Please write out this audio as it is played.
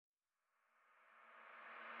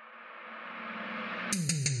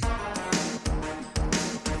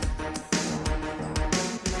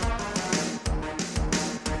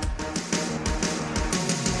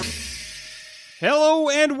Hello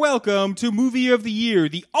and welcome to Movie of the Year,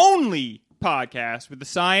 the only podcast with the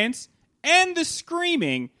science and the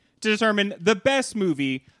screaming to determine the best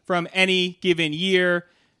movie from any given year.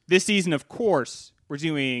 This season, of course, we're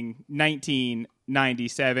doing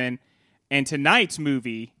 1997, and tonight's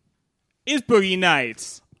movie is Boogie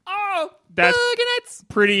Nights. Oh, that's Boogie Nights!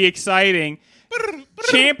 Pretty exciting.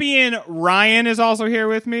 Champion Ryan is also here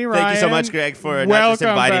with me. Ryan, thank you so much, Greg, for not just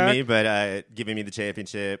inviting me, but giving me the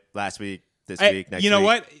championship last week, this week, next week. You know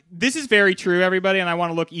what? This is very true, everybody, and I want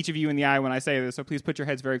to look each of you in the eye when I say this, so please put your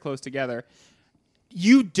heads very close together.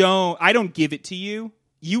 I don't give it to you.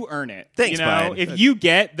 You earn it. Thanks, Brian. If you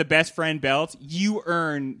get the best friend belt, you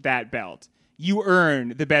earn that belt. You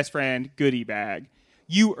earn the best friend goodie bag.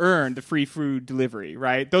 You earn the free food delivery,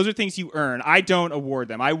 right? Those are things you earn. I don't award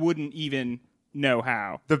them. I wouldn't even know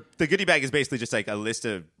how. The goodie bag is basically just like a list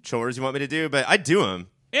of chores you want me to do, but I do them.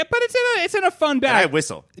 Yeah, but it's in a fun bag. And I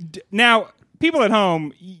whistle. Now, people at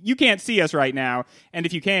home, you can't see us right now, and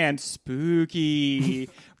if you can, spooky.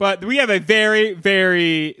 But we have a very,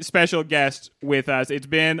 very special guest with us. It's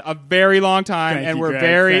been a very long time, and we're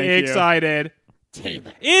very excited.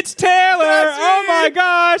 Taylor. It's Taylor! Oh my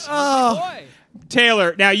gosh! Boy.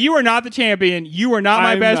 Taylor, now you are not the champion. You are not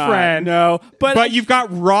my best friend. No, but you've got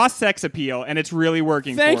raw sex appeal, and it's really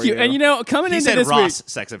working. Thank for you. And coming he into said this Ross week,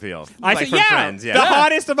 sex appeal. I like said, from Friends, the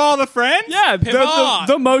hottest of all the friends. yeah,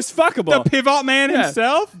 the most fuckable, the pivot man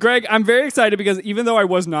himself. Greg, I'm very excited because even though I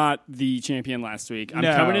was not the champion last week, I'm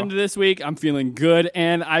No. coming into this week. I'm feeling good,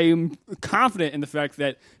 and I am confident in the fact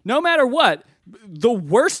that no matter what, the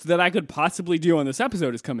worst that I could possibly do on this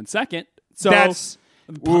episode is coming second. So That's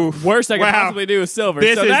worst I could Wow. possibly do is silver.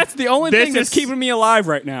 This So is- that's the only this thing that's is- keeping me alive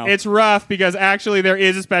right now. It's rough because actually there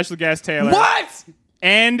is a special guest, Taylor. What?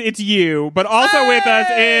 And it's you. But also with us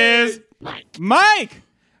is Mike.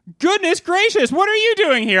 Goodness gracious, what are you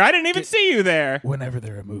doing here? I didn't even see you there. Whenever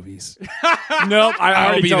there are movies, Nope, I I'll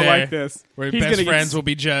already be don't there, like this. where He's best gonna friends get, will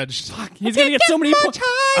be judged. He's gonna get so many points.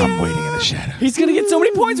 I'm waiting in the shadows. He's gonna get so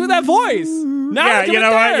many points with that voice. Now Yeah, I'm you coming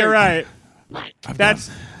know what? third. You're right.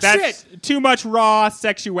 That's Shit. too much raw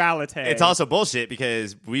sexuality. It's also bullshit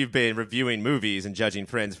because we've been reviewing movies and judging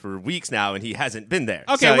Friends for weeks now, and he hasn't been there.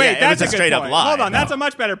 Okay, So, wait, yeah, that's it was a a straight good up point. lie. Hold on, that's a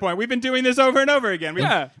much better point. We've been doing this over and over again. We've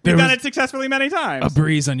Yeah. done There was it successfully many A times.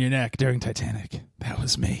 breeze on your neck during Titanic. That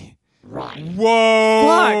was me.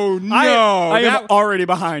 Whoa, Fuck. no. I am That- already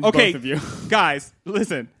behind okay, both of you. guys,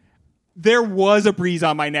 listen. There was a breeze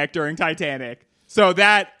on my neck during Titanic, so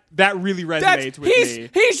that really resonates with me.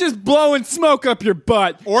 He's just blowing smoke up your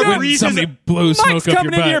butt. Or When breezes- somebody blows Mike's smoke up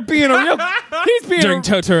coming your in here butt being a real. during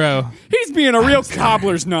Totoro. He's being a real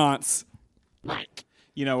cobbler's nonce.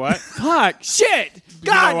 You know what? Fuck. Shit. You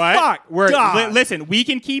God. know what? Fuck. God. Listen, we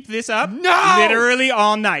can keep this up No! literally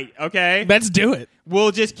all night, okay? Let's do it.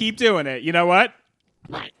 We'll just keep doing it. You know what?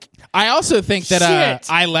 I also think that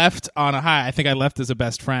Shit. I left on a high. I think I left as a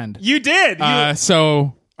best friend. You did.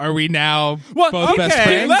 So are we now What? both best Okay,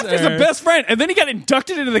 friends? he left as a or- best friend, and then he got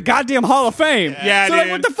inducted into the goddamn Hall of Fame. Yeah, so like,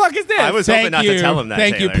 dude. what the fuck is this? I was hoping not to tell him that.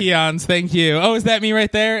 Thank Taylor. you, peons. Thank you. Oh, is that me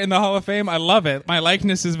right there in the Hall of Fame? I love it. My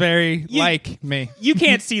likeness is very like me. You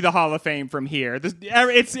can't see the Hall of Fame from here.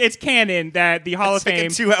 It's canon that the Hall It's of like a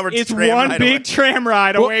Fame 2 hour is tram one ride big away. tram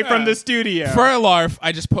ride away from the studio. For a larf,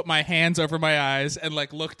 I just put my hands over my eyes and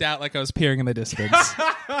looked out like I was peering in the distance.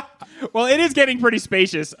 Well, it is getting pretty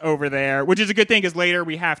spacious over there, which is a good thing because later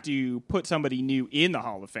we have to put somebody new in the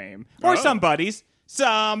Hall of Fame. Or somebody's.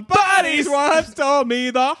 Somebody's once told me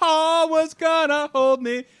the hall was gonna hold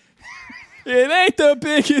me. It ain't the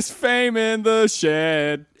biggest fame in the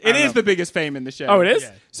shed. It is the biggest fame in the show. Oh, it is?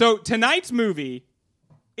 Yeah. So tonight's movie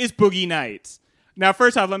is Boogie Nights. Now,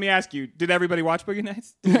 first off, let me ask you, did everybody watch Boogie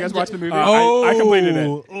Nights? Did you guys watch the movie? I completed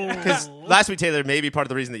it. Because last week, Taylor, maybe part of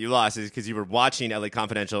the reason that you lost is because you were watching LA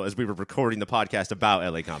Confidential as we were recording the podcast about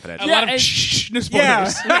LA Confidential. A lot of and- no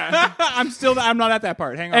spoilers. Yeah. I'm not at that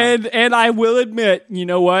part. Hang on. And I will admit, you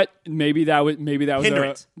know what? Maybe that was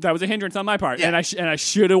Hindrance. a hindrance on my part, Yeah. and I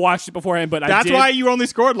should have watched it beforehand. But That's I did. why you only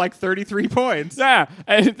scored like 33 points. Yeah,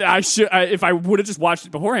 and if I would have just watched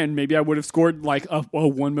it beforehand, maybe I would have scored like a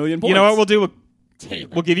 1 million points. You know what we'll do?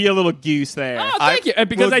 We'll give you a little goose there. Oh, thank you. And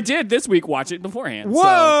because well- I did this week watch it beforehand. Whoa, so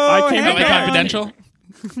I came hang LA on. Confidential.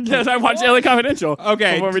 Yes, I watched LA Confidential.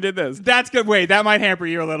 Okay. before we did this. That's good. Wait, that might hamper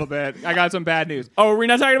you a little bit. I got some bad news. Oh, are we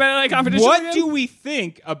not talking about LA Confidential? What again? do we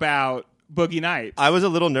think about Boogie Nights? I was a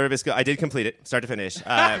little nervous. I did complete it, start to finish.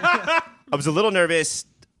 I was a little nervous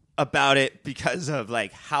about it because of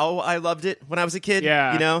how I loved it when I was a kid.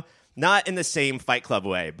 Yeah. You know, not in the same Fight Club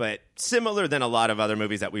way, but similar than a lot of other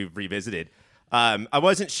movies that we've revisited. I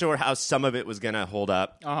wasn't sure how some of it was going to hold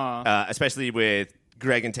up, especially with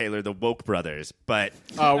Greg and Taylor, the woke brothers. But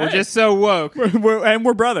Oh, we're just so woke.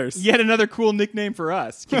 we're brothers. Yet another cool nickname for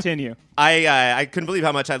us. Continue. I couldn't believe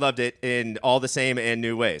how much I loved it in all the same and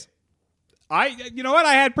new ways. You know what?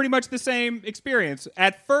 I had pretty much the same experience.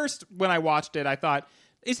 At first, when I watched it, I thought,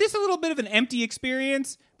 is this a little bit of an empty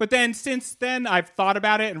experience? But then since then, I've thought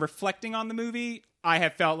about it and reflecting on the movie, I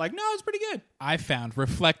have felt like, no, it's pretty good. I found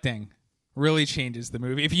reflecting really changes the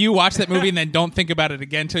movie. If you watch that movie and then don't think about it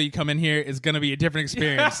again until you come in here, it's going to be a different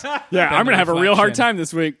experience. Yeah, I'm going to have a real hard reflection. time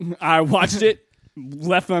this week. I watched it,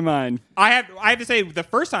 left my mind. I have to say, the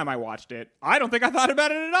first time I watched it, I don't think I thought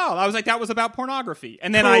about it at all. I was like, that was about pornography.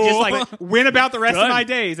 And then I just went about the rest of Good. my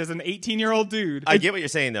days as an 18-year-old dude. I get what you're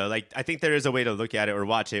saying, though. Like, I think there is a way to look at it or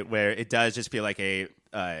watch it where it does just feel like a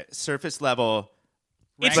surface level,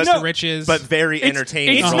 It's Rags no- to riches. but very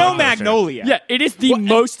entertaining. it's roller no coaster. Magnolia. Yeah, it is the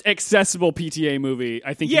most accessible PTA movie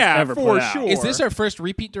I think Yeah, you've ever for put out. sure. Is this our first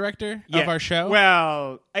repeat director Yeah. of our show?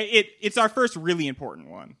 Well, it's our first really important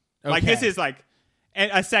one. Like, Okay. this is like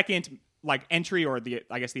a second entry, or the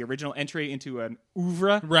original entry into an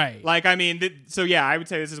oeuvre. Right. Like, I mean, so yeah, I would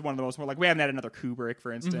say this is one of the most, like, we haven't had another Kubrick,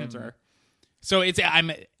 for instance, or So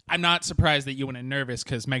I'm not surprised that you went in nervous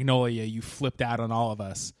because Magnolia, you flipped out on all of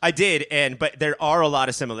us. I did, but there are a lot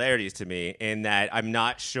of similarities to me in that I'm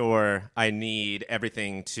not sure I need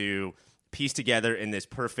everything to piece together in this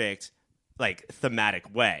perfect, like,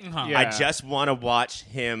 thematic way. Yeah. I just want to watch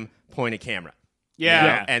him point a camera. yeah. You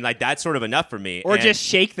know? And like that's sort of enough for me. Or And just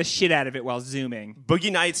shake the shit out of it while zooming.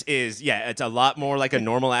 Boogie Nights is, it's a lot more like a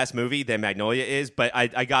normal ass movie than Magnolia is, but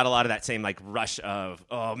I got a lot of that same like rush of,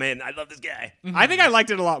 oh man, I love this guy. I think I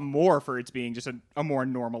liked it a lot more for its being just a more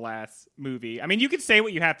normal ass movie. I mean, you could say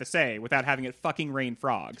what you have to say without having it fucking rain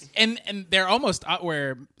frogs. And they're almost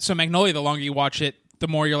where, so Magnolia, the longer you watch it, the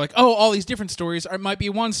more you're like, oh, all these different stories might be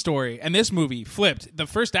one story. And this movie flipped. The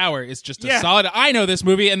first hour is just a Yeah. solid, I know this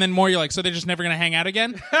movie. And then more you're like, so they're just never going to hang out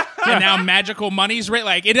again? And now magical money's right.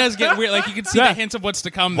 Like, it does get weird. Like, you can see the hints of what's to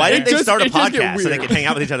come Why there. didn't they just- start a it just get podcast so they weird. could hang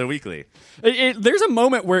out with each other weekly? There's a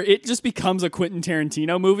moment where it just becomes a Quentin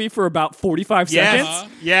Tarantino movie for about 45 Yes.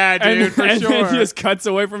 seconds. Yeah, dude, And, for and sure. then just cuts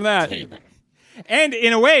away from that. And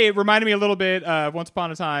in a way, it reminded me a little bit of Once Upon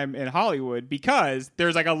a Time in Hollywood, because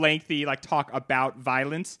there's like a lengthy like talk about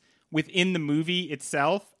violence within the movie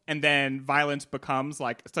itself, and then violence becomes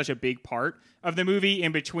like such a big part of the movie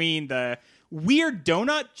in between the weird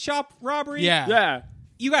donut shop robbery. Yeah. Yeah.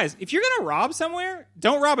 You guys, if you're gonna rob somewhere,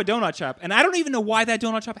 don't rob a donut shop. And I don't even know why that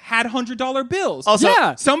donut shop had $100 bills. Also,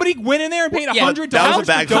 Yeah. Somebody went in there and paid yeah, $100. that was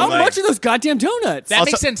a bag for full How of donuts. much are those goddamn donuts? That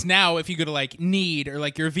Also- makes sense now if you go to like Need or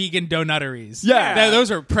like your vegan donutteries. Yeah.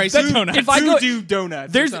 Those are pricey donuts. if I go- do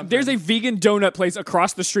donuts. There's a vegan donut place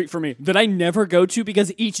across the street from me that I never go to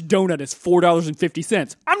because each donut is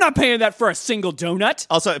 $4.50. I'm not paying that for a single donut.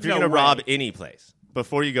 Also, if you're No going to way. rob any place,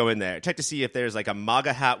 before you go in there, check to see if there's like a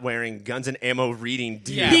MAGA hat wearing Guns and Ammo reading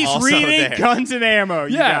dude Yeah. He's also reading there. Guns and Ammo,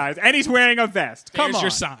 you Yeah. guys, and he's wearing a vest. Come Here's on, your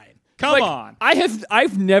sign. Come Like, on.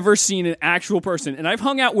 I've never seen an actual person, and I've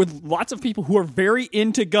hung out with lots of people who are very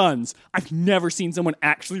into guns. I've never seen someone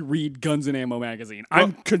actually read Guns and Ammo magazine.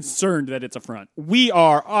 I'm concerned that it's a front. We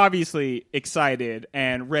are obviously excited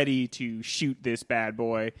and ready to shoot this bad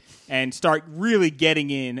boy and start really getting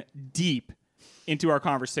in deep into our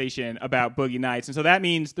conversation about Boogie Nights. And so that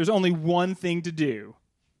means there's only one thing to do.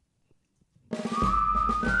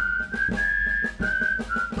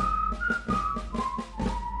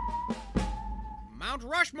 Mount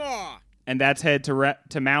Rushmore. And that's head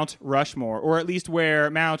to Mount Rushmore, or at least where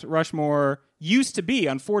Mount Rushmore used to be.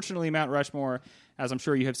 Unfortunately, Mount Rushmore, as I'm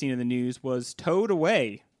sure you have seen in the news, was towed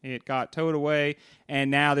away. It got towed away, and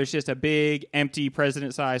now there's just a big, empty,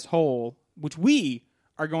 president-sized hole, which we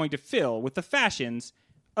are going to fill with the fashions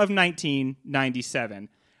of 1997.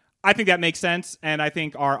 I think that makes sense, and I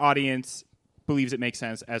think our audience believes it makes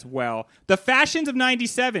sense as well. The fashions of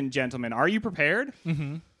 97, gentlemen, are you prepared?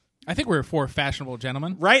 I think we're four fashionable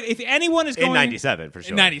gentlemen. Right? If anyone is going... In 97, for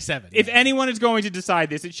sure. In 97. If anyone is going to decide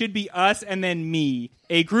this, it should be us and then me,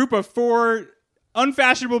 a group of four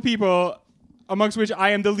unfashionable people, amongst which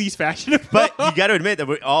I am the least fashionable. But you got to admit that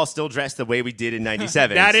we all still dressed the way we did in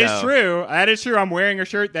 97. That is so- true. That is true. I'm wearing a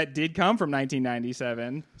shirt that did come from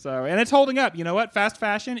 1997. So, and it's holding up. You know what? Fast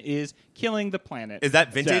fashion is killing the planet. Is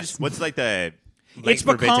that vintage? Yes. What's like the... It's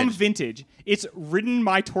for become vintage? vintage. It's ridden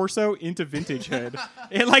my torso into vintagehood.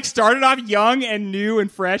 It like started off young and new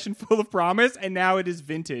and fresh and full of promise, and now it is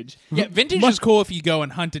vintage. Yeah, vintage is cool if you go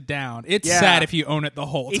and hunt it down. It's Yeah. sad if you own it the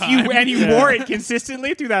whole If time. you wore it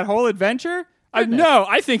consistently through that whole adventure, No,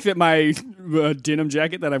 I think that my denim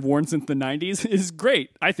jacket that I've worn since the 90s is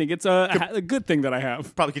great. I think it's a good thing that I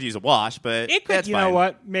have. Probably could use a wash, but It could, that's you fine. know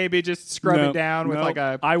what? Maybe just scrub No, it down with no. like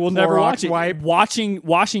a I will never Clorox watch it. wipe.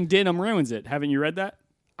 Washing denim ruins it. Haven't you read that?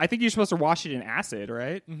 I think you're supposed to wash it in acid,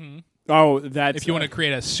 right? Oh, that's If you want to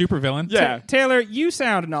create a supervillain. Yeah. Taylor, you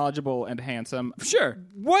sound knowledgeable and handsome. Sure.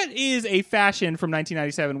 What is a fashion from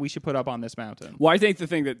 1997 we should put up on this mountain? Well, I think the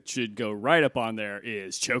thing that should go right up on there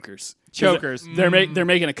is chokers. Chokers. They're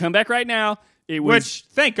making a comeback right now. It was Which,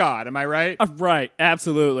 thank God, am I right? right,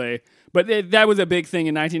 absolutely. But that was a big thing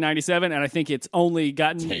in 1997, and I think it's only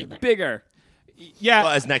gotten bigger. Yeah.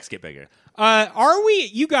 Well, as necks get bigger. Are we?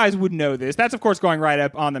 You guys would know this. That's of course going right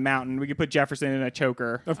up on the mountain. We could put Jefferson in a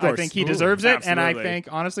choker. Of course. I think he Ooh, deserves it, and I absolutely. think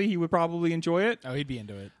honestly he would probably enjoy it. Oh, he'd be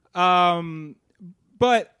into it.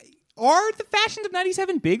 But are the fashions of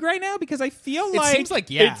 '97 big right now? Because I feel It like seems like,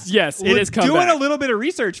 yeah. It is come doing back. a little bit of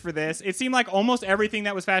research for this. It seemed like almost everything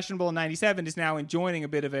that was fashionable in '97 is now enjoying a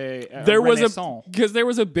bit of a there renaissance.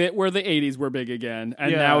 was a bit where the 80s were big again,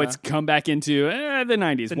 and Yeah. now it's come back into the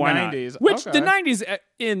 90s. The Why 90s, not? Which okay. the 90s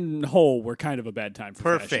in whole were kind of a bad time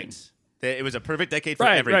for fashion. Perfect. It was a perfect decade for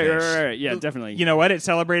Right, everything. right. Yeah, definitely. You know what? It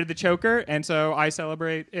celebrated the choker, and so I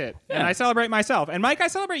celebrate it. And I celebrate myself. And Mike, I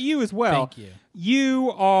celebrate you as well. Thank you.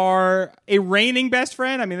 You are a reigning best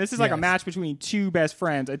friend. I mean, this is like a Yes. match between two best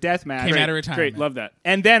friends, a death match. Came out of retirement. Great, love that.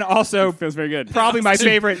 And then also Feels very good. probably my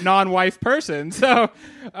favorite non-wife person. So,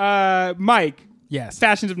 Mike, Yes.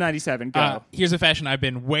 fashions of '97, go. Here's a fashion I've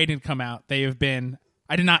been waiting to come out. They have been.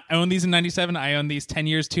 I did not own these in '97. I owned these 10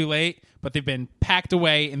 years too late, but they've been packed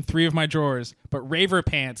away in 3 of my drawers. But raver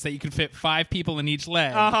pants that you could fit 5 people in each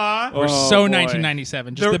leg were so boy.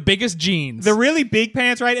 1997. Just the biggest jeans. The really big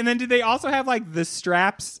pants, right? And then did they also have like the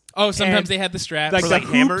straps? sometimes and, they had the straps. like, For the like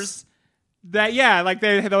hoops? hammers. That like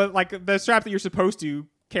they had like the strap that you're supposed to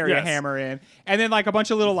carry a Yes. hammer in, and then like a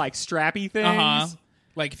bunch of little like strappy things.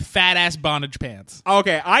 Like fat ass bondage pants.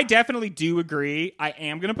 Okay, I definitely do agree. I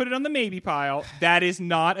am going to put it on the maybe pile. That is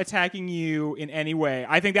not attacking you in any way.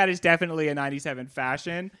 I think that is definitely a 97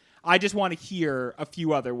 fashion. I just want to hear a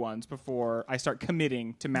few other ones before I start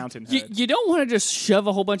committing to Mountainhood. You don't want to just shove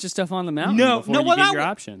a whole bunch of stuff on the mountain before you well, get now- your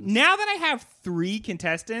options. Now that I have 3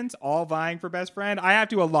 contestants all vying for best friend, I have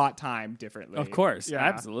to allot time differently. Of course, Yeah.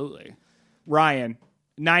 absolutely. Ryan,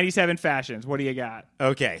 97 fashions. What do you got?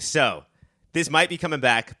 Okay, so this might be coming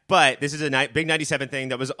back, but this is a big 97 thing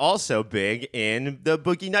that was also big in the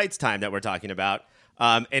Boogie Nights time that we're talking about.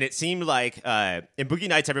 And it seemed like in Boogie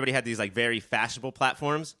Nights, everybody had these like very fashionable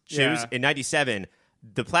platforms, shoes. Yeah. In 97,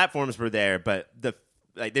 the platforms were there, but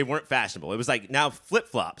they weren't fashionable. It was like now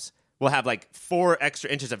flip-flops will have like 4 extra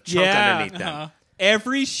inches of chunk Yeah. underneath them.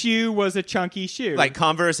 Every shoe was a chunky shoe. Like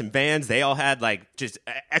Converse and Vans, they all had like just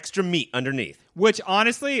extra meat underneath. Which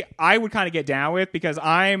honestly, I would kind of get down with because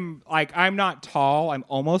I'm not tall. I'm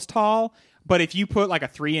almost tall. But if you put like a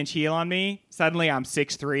 3-inch heel on me, suddenly I'm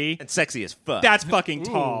 6'3". And sexy as fuck. That's fucking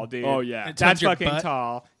tall, dude. Oh, yeah. It That's turns your fucking butt.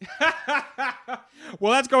 tall.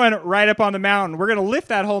 Well, that's going right up on the mountain. We're going to lift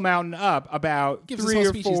that whole mountain up about Gives us 3 whole or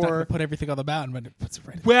speech. He's not going 4. to put everything on the mountain, but it puts it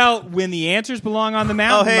right. Well, when the answers belong on the oh,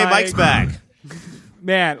 mountain, hey, Mike, Mike's back.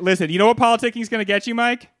 Man, listen, you know what politicking is going to get you,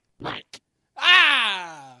 Mike?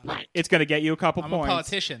 Ah! It's going to get you a couple I'm points. a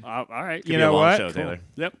politician. All right. You Be a know long what? show, Taylor.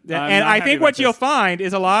 Yep. And I think what you'll find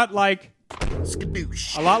is a lot like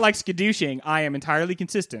skadooshing. I am entirely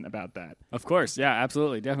consistent about that. Of course. Yeah,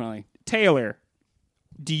 absolutely. Definitely. Taylor,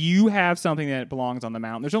 do you have something that belongs on the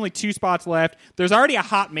mountain? There's only 2 spots left. There's already a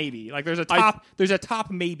hot maybe. Like there's a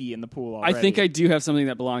top maybe in the pool already. I think I do have something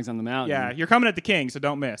that belongs on the mountain. Yeah, you're coming at the king, so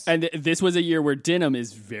don't miss. And this was a year where denim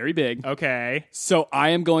is very big. Okay. So I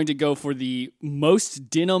am going to go for the most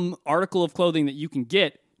denim article of clothing that you can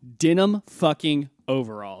get, denim fucking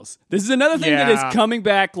overalls. This is another thing that Yeah. is coming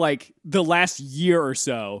back like the last year or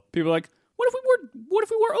so. People are like, what if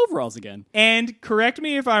we wore overalls again? And correct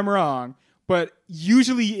me if I'm wrong, but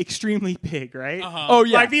usually extremely big, right? Oh,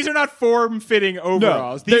 yeah. Like these are not form-fitting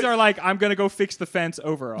overalls. These they're- are like I'm going to go fix the fence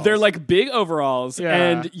overalls. They're like big overalls, Yeah.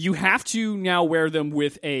 and you have to now wear them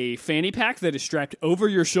with a fanny pack that is strapped over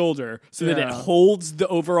your shoulder so that it Yeah. holds the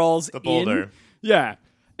overalls The boulder. in. Yeah.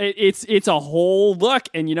 It's a whole look,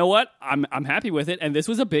 and you know what? I'm happy with it, and this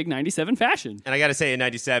was a big 97 fashion. And I got to say, in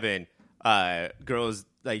 97, girls,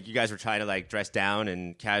 like, you guys were trying to, like, dress down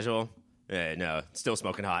and casual. No, still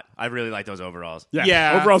smoking hot. I really like those overalls.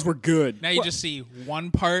 Yeah. Overalls were good. Now you just see one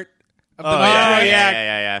part of the Oh, body.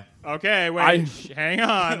 yeah. Okay, wait. Hang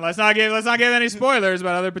on. Let's not give any spoilers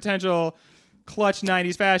about other potential clutch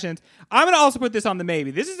 90s fashions. I'm going to also put this on the maybe.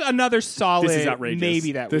 This is another solid This is outrageous.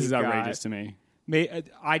 maybe that This we've is outrageous got. to me. I'm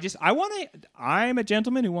a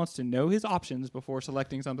gentleman who wants to know his options before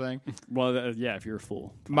selecting something. Well, yeah, if you're a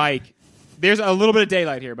fool. Mike, there's a little bit of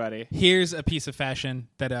daylight here, buddy. Here's a piece of fashion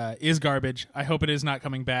that is garbage. I hope it is not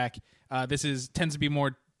coming back. This tends to be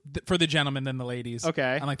more for the gentlemen than the ladies.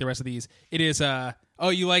 Okay. Unlike the rest of these. It is,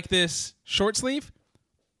 you like this short sleeve?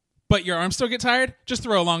 But your arms still get tired? Just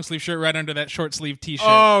throw a long sleeve shirt right under that short sleeve t-shirt.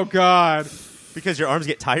 Oh, God. Because your arms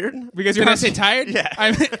get tired? Because Did I say tired? Yeah.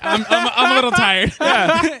 I'm a little tired.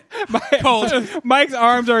 Cold. Mike's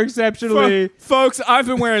arms are exceptionally... Folks, I've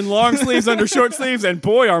been wearing long sleeves under short sleeves, and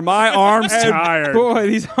boy, are my arms tired. Boy,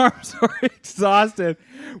 these arms are exhausted.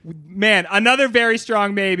 Man, another very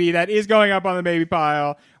strong maybe that is going up on the maybe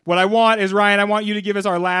pile. What I want is, Ryan, I want you to give us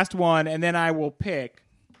our last one, and then I will pick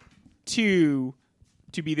two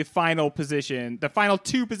to be the final position, the final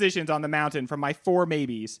two positions on the mountain from my four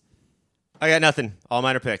maybes. I got nothing. All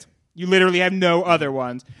mine are picked. You literally have no other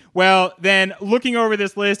ones. Well, then, looking over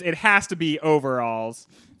this list, it has to be overalls,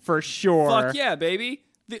 for sure. Fuck yeah, baby.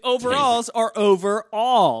 The overalls are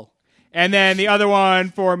overall. And then the other one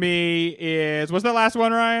for me is, what's the last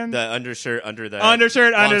one, Ryan? The undershirt under the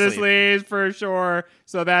Undershirt long under the sleeve. sleeves, for sure.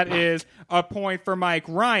 So that is a point for Mike.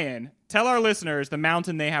 Ryan, tell our listeners the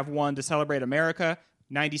mountain they have won to celebrate America,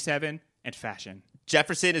 97, and fashion.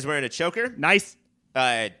 Jefferson is wearing a choker. Nice.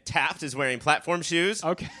 Taft is wearing platform shoes.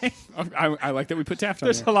 Okay. I like that we put Taft on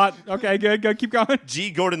There's there. a lot. Okay, good. Go. Keep going.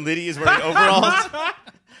 G. Gordon Liddy is wearing overalls.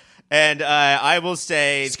 And I will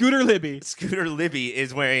say Scooter Libby. Scooter Libby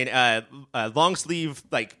is wearing a long sleeve,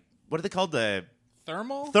 like, what are they called? The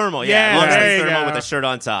Thermal? thermal. Yeah, long there sleeve you thermal go. with a shirt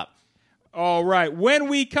on top. All right. When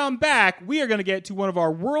we come back, we are going to get to one of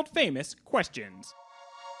our world famous questions.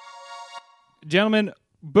 Gentlemen,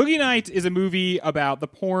 Boogie Nights is a movie about the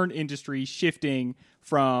porn industry shifting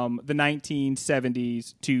from the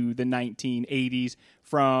 1970s to the 1980s,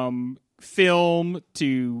 from film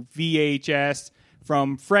to VHS,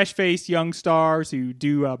 from fresh-faced young stars who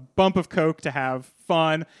do a bump of coke to have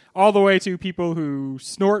fun, all the way to people who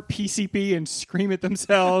snort PCP and scream at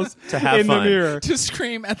themselves To have in the fun. mirror. To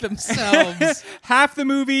scream at themselves. Half the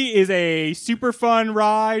movie is a super fun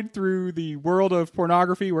ride through the world of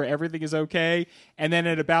pornography where everything is okay. And then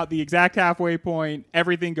at about the exact halfway point,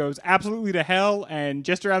 everything goes absolutely to hell. And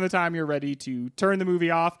just around the time you're ready to turn the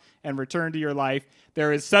movie off and return to your life,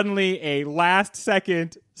 there is suddenly a last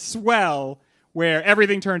second swell where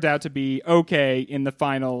everything turns out to be okay in the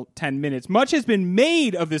final 10 minutes. Much has been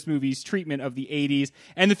made of this movie's treatment of the 80s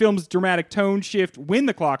and the film's dramatic tone shift when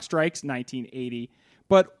the clock strikes 1980.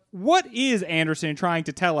 But what is Anderson trying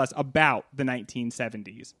to tell us about the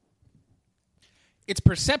 1970s? It's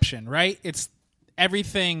perception, right? It's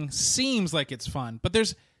everything seems like it's fun, but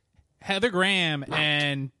there's Heather Graham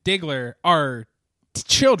and Diggler are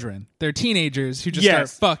children. They're teenagers who just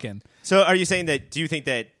Yes. start fucking. So are you saying that, do you think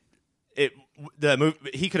that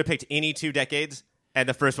he could have picked any 2 decades and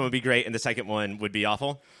the first one would be great and the second one would be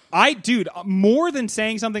awful? Dude, more than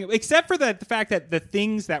saying something, except for the fact that the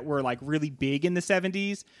things that were like really big in the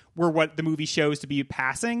 70s were what the movie shows to be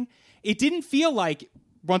passing, it didn't feel like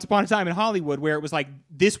Once Upon a Time in Hollywood where it was like,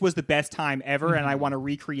 this was the best time ever and I want to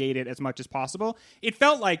recreate it as much as possible. It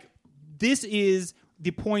felt like this is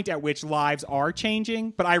the point at which lives are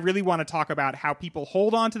changing, but I really want to talk about how people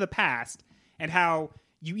hold on to the past and how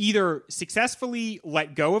you either successfully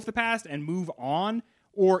let go of the past and move on,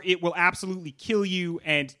 or it will absolutely kill you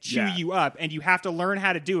and chew you up, and you have to learn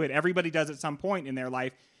how to do it. Everybody does at some point in their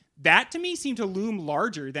life. That, to me, seemed to loom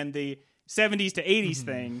larger than the 70s to 80s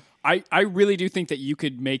thing. I really do think that you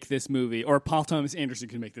could make this movie, or Paul Thomas Anderson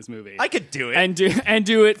could make this movie. I could do it. and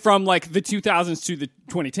do it from like the 2000s to the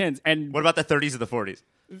 2010s. And What about the 30s or the 40s?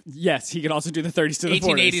 yes, he could also do the 30s to the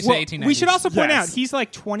 1880s 40s. to Well, 1890s. we should also point Yes. out, he's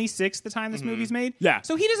like 26 the time this movie's made. Yeah.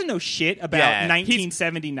 So he doesn't know shit about Yeah.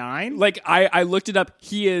 1979. Like I looked it up.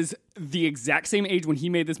 He is the exact same age when he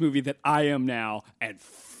made this movie that I am now, and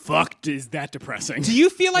fuck, is that depressing? do you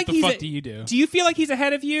feel like the he's fuck do you do? Do you feel like he's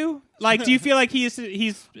ahead of you? Like, do you feel like he's I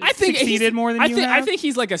think succeeded he's- more than I you think, have? I think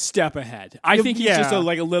he's like a step ahead. I Yeah, think he's just yeah. a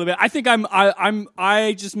little bit. I think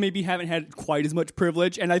I just maybe haven't had quite as much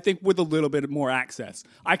privilege, and I think with a little bit more access,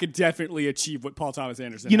 I could definitely achieve what Paul Thomas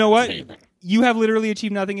Anderson. You know has. what? You have literally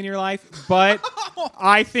achieved nothing in your life, but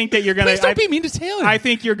I think that you're gonna. Please don't be mean to Taylor. I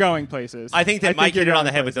think you're going places. I think that Mike you're hit it on going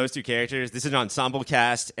the head with places. those two characters. This is an ensemble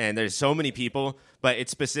cast, and there's so many people, but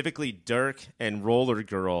it's specifically Dirk and Roller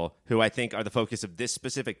Girl who I think are the focus of this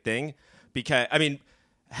specific thing. Because, I mean,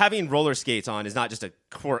 having roller skates on is not just a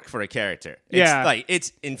quirk for a character. It's Yeah. like,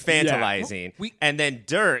 it's infantilizing. We- And then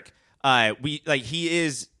Dirk, he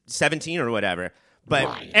is 17 or whatever,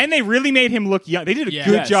 But And they really made him look young. They did a Yeah.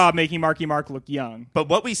 good Yes. job making Marky Mark look young. But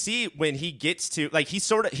what we see when he gets to, like, he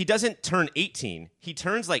doesn't turn 18. He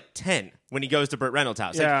turns like 10 when he goes to Burt Reynolds'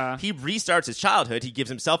 house. Yeah. Like, he restarts his childhood. He gives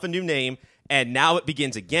himself a new name, and now it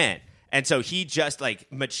begins again. And so he just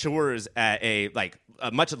like matures at a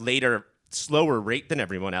much later, slower rate than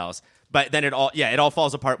everyone else. But then it all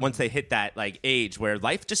falls apart once they hit that like age where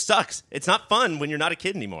life just sucks. It's not fun when you're not a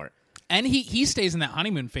kid anymore. And he stays in that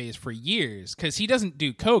honeymoon phase for years because he doesn't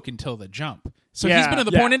do coke until The Jump. So Yeah. he's been in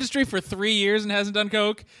the porn industry for 3 years and hasn't done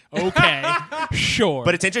coke. Okay, sure.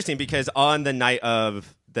 But it's interesting because on the night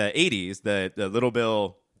of the 80s, the Little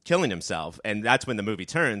Bill killing himself, and that's when the movie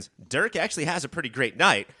turns, Dirk actually has a pretty great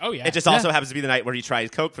night. Oh, yeah. It just also happens to be the night where he tries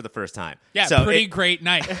coke for the first time. yeah, So pretty it- great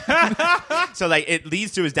night. So like it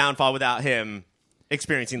leads to his downfall without him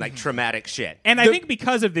experiencing like traumatic shit. And I think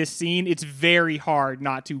because of this scene, it's very hard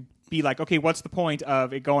not to be like, okay, what's the point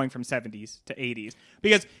of it going from 70s to 80s?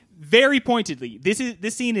 Because very pointedly,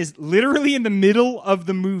 this scene is literally in the middle of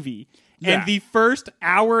the movie. Yeah. And the first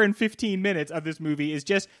hour and 15 minutes of this movie is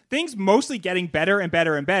just things mostly getting better and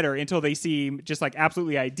better and better until they seem just like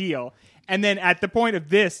absolutely ideal. And then at the point of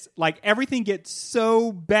this, like everything gets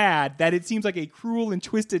so bad that it seems like a cruel and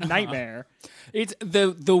twisted nightmare. It's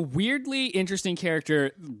the weirdly interesting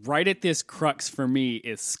character right at this crux for me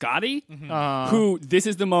is Scotty, who this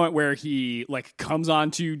is the moment where he like comes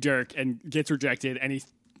on to Dirk and gets rejected, and he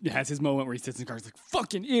has his moment where he sits in the car, he's like,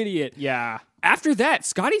 fucking idiot. Yeah. After that,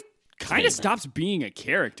 Scotty kind of stops being a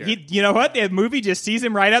character. You know what? The movie just sees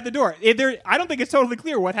him right out the door. I don't think it's totally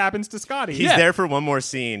clear what happens to Scotty. He's there for one more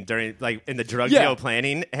scene during like in the drug Yeah. deal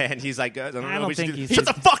planning, and he's like, I don't know don't what we should think do. he's- Shut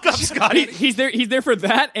the fuck up, Scotty. He's there for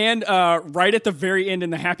that, and right at the very end in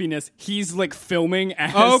the happiness, he's like filming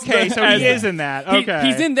as Okay, so he is in that. Okay.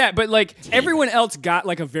 he's in that, but like everyone else got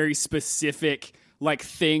like a very specific like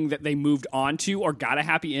thing that they moved on to or got a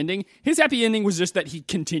happy ending. His happy ending was just that he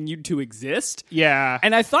continued to exist. Yeah.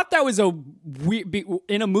 And I thought that was a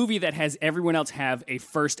in a movie that has everyone else have a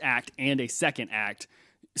first act and a second act.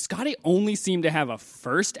 Scotty only seemed to have a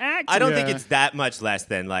first act. I don't Yeah. think it's that much less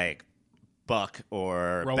than like Buck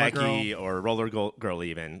or Roller Becky or Roller Girl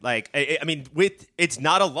even. Like I mean, it's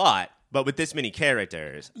not a lot, but with this many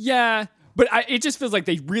characters, Yeah, but it just feels like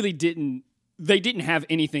they really didn't. They didn't have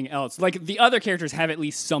anything else. Like the other characters have at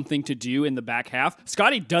least something to do in the back half.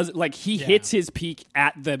 Scotty does like he hits his peak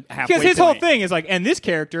at the halfway Because his point. whole thing is like, and this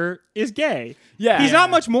character is gay. Yeah. He's Yeah.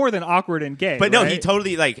 not much more than awkward and gay. but no, right? he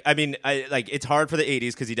totally like. I mean, it's hard for the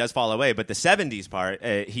 '80s because he does fall away, but the '70s part,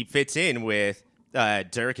 he fits in with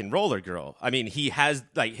Dirk and Roller Girl. I mean, he has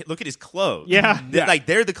like look at his clothes. Yeah. Like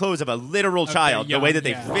they're the clothes of a literal child. The young, way that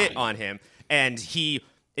they yeah. fit on him, and he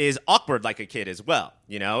is awkward like a kid as well.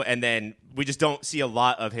 You know, and then we just don't see a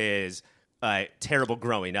lot of his terrible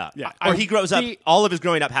growing up. Yeah. Or he grows up. The- All of his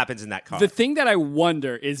growing up happens in that car. The thing that I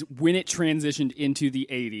wonder is when it transitioned into the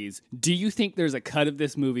 80s, do you think there's a cut of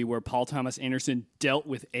this movie where Paul Thomas Anderson dealt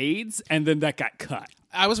with AIDS and then that got cut?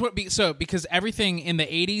 I was because everything in the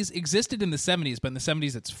 80s existed in the 70s, but in the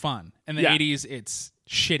 70s it's fun. In the Yeah. 80s it's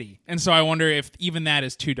shitty. And so I wonder if even that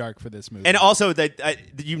is too dark for this movie. And also that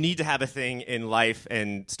you need to have a thing in life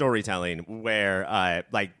and storytelling where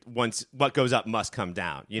like once what goes up must come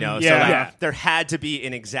down, you know? So Yeah. like, Yeah. there had to be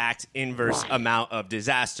an exact inverse amount of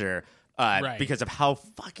disaster Right. because of how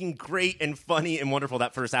fucking great and funny and wonderful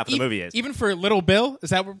that first half of the movie is. Even for Little Bill,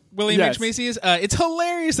 is that what William Yes. H. Macy is? It's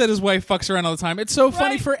hilarious that his wife fucks around all the time. It's so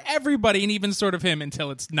funny Right. for everybody, and even sort of him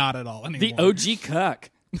until it's not at all anymore. The OG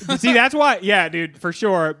cuck. See, that's why, yeah, dude, for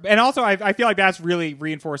sure. And also, I feel like that's really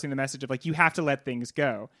reinforcing the message of like, you have to let things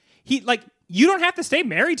go. You don't have to stay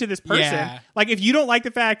married to this person. Yeah. Like, if you don't like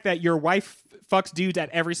the fact that your wife fucks dudes at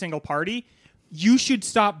every single party, you should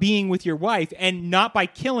stop being with your wife, and not by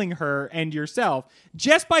killing her and yourself,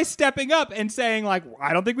 just by stepping up and saying like,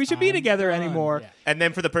 I don't think we should be together anymore. Yeah. And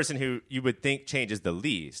then for the person who you would think changes the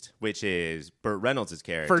least, which is Burt Reynolds'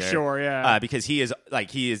 character. For sure, yeah. Because he is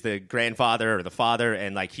the grandfather or the father,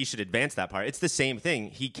 and like he should advance that part. It's the same thing.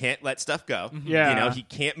 He can't let stuff go. Yeah. You know, he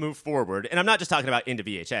can't move forward. And I'm not just talking about into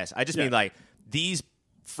VHS. I just mean like these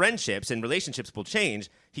friendships and relationships will change.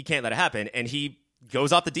 He can't let it happen, and he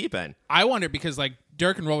goes off the deep end. I wonder because like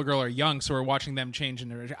Dirk and Roller Girl are young, so we're watching them change in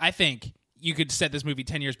direction. I think you could set this movie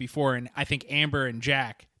 10 years before, and I think Amber and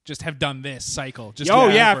Jack just have done this cycle. Just Oh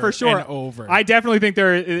over yeah, for sure. and over. I definitely think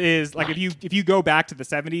there is like if you go back to the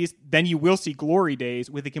 70s, then you will see Glory Days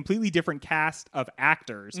with a completely different cast of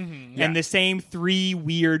actors and the same three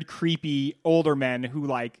weird, creepy older men who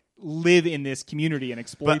like live in this community and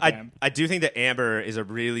exploit But them. I do think that Amber is a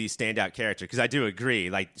really standout character because I do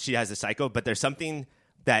agree. Like she has a cycle, but there's something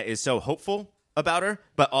that is so hopeful about her,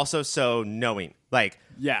 but also so knowing Like,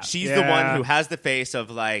 Yeah. she's Yeah. the one who has the face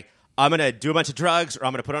of like, I'm gonna do a bunch of drugs or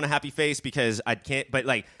I'm gonna put on a happy face because I can't. But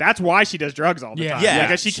like, That's why she does drugs all the Yeah. time. Yeah.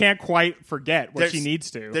 Because she can't quite forget what there's- she needs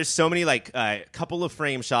to. There's so many like couple of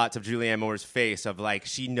frame shots of Julianne Moore's face of like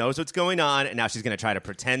she knows what's going on and now she's gonna try to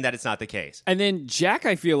pretend that it's not the case. And then Jack,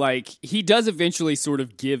 I feel like he does eventually sort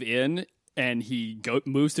of give in, and he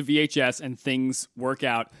moves to VHS, and things work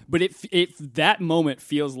out. But that moment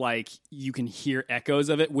feels like you can hear echoes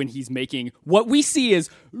of it when he's making what we see is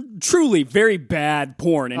truly very bad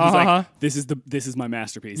porn, and he's like, "This is my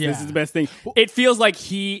masterpiece. Yeah. This is the best thing." It feels like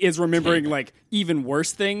he is remembering like even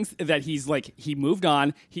worse things that he's like he moved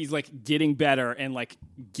on. He's like getting better and like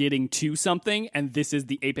getting to something, and this is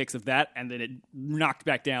the apex of that, and then it knocked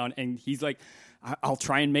back down, and he's like, I'll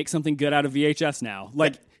try and make something good out of VHS now.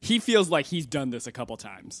 Like, he feels like he's done this a couple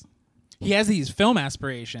times. He has these film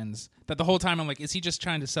aspirations that the whole time I'm like, is he just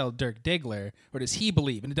trying to sell Dirk Diggler, or does he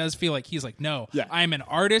believe? And it does feel like he's like, no, Yeah. I'm an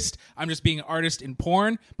artist. I'm just being an artist in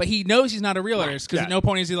porn. But he knows he's not a real artist because Yeah. at no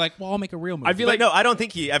point is he like, well, I'll make a real movie. I feel But like no, I don't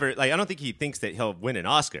think he ever like. I don't think he thinks that he'll win an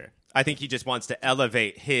Oscar. I think he just wants to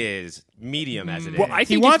elevate his medium as it is. Well, I he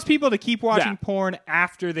think wants people to keep watching Yeah. porn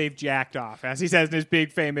after they've jacked off, as he says in his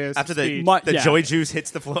big famous after speech. the Yeah. joy juice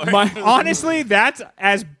hits the floor. Honestly, that's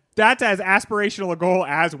as aspirational a goal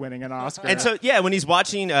as winning an Oscar. And so, yeah, when he's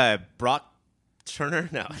watching Brock Turner,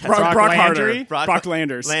 no, that's Brock Landry? Harder, Brock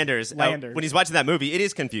Landers. Landers. Landers. When he's watching that movie, it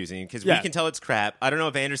is confusing because Yeah. we can tell it's crap. I don't know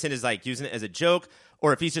if Anderson is like using it as a joke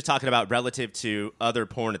or if he's just talking about relative to other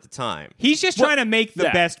porn at the time. he's just trying to make the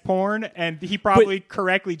yeah. best porn, and he probably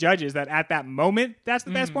correctly judges that at that moment that's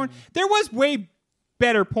the best porn. There was way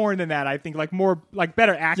better porn than that, I think, like more like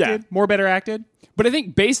better acted, Yeah. more better acted. But I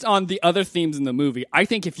think based on the other themes in the movie, I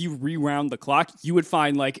think if you rewound the clock, you would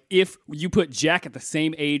find like if you put Jack at the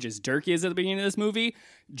same age as Dirk is at the beginning of this movie,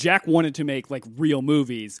 Jack wanted to make like real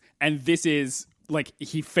movies, and this is like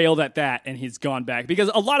he failed at that and he's gone back because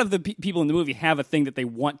a lot of the people in the movie have a thing that they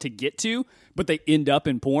want to get to, but they end up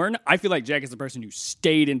in porn. I feel like Jack is the person who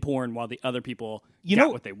stayed in porn while the other people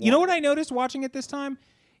got what they want. You know what I noticed watching it this time?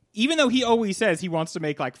 Even though he always says he wants to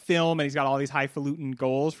make like film and he's got all these highfalutin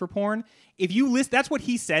goals for porn, if you list, that's what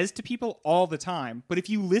he says to people all the time. But if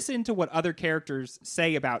you listen to what other characters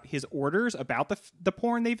say about his orders about the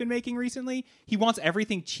porn they've been making recently, he wants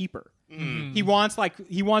everything cheaper. He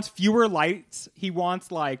wants fewer lights. He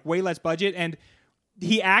wants like way less budget, and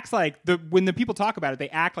he acts like when the people talk about it, they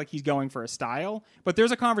act like he's going for a style. But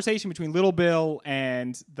there's a conversation between Little Bill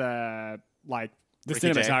and the Ricky Jay.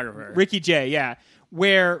 cinematographer. Ricky Jay, yeah,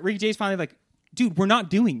 where Ricky Jay's finally like, dude, we're not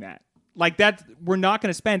doing that. Like that, we're not going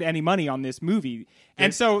to spend any money on this movie.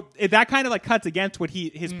 And so that kind of like cuts against what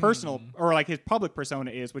his personal or like his public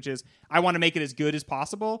persona is, which is I want to make it as good as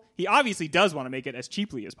possible. He obviously does want to make it as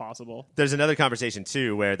cheaply as possible. There's another conversation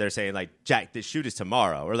too where they're saying like, Jack, this shoot is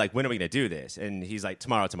tomorrow, or like, when are we going to do this? And he's like,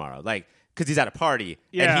 tomorrow, like, because he's at a party,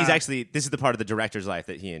 Yeah. and he's actually, this is the part of the director's life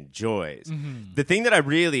that he enjoys. The thing that I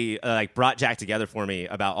really like brought Jack together for me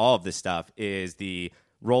about all of this stuff is the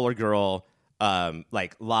Roller Girl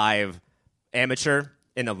like live amateur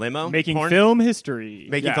in a limo Making porn. film history.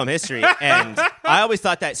 Making film history. And I always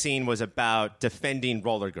thought that scene was about defending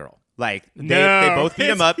Roller Girl. Like they both beat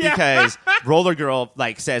him up because Roller Girl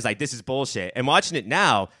like says like this is bullshit. And watching it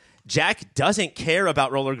now, Jack doesn't care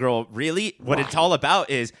about Roller Girl really. What it's all about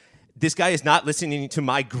is this guy is not listening to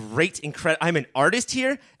my I'm an artist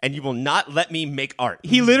here, and you will not let me make art.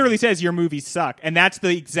 He literally says your movies suck, and that's the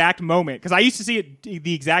exact moment. Because I used to see it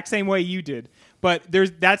the exact same way you did, but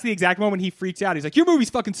that's the exact moment he freaks out. He's like, "Your movies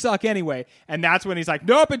fucking suck anyway," and that's when he's like,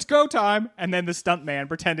 "Nope, it's go time." And then the stuntman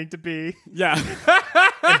pretending to be,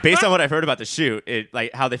 And based on what I've heard about the shoot, it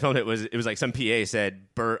like how they filmed it was like some PA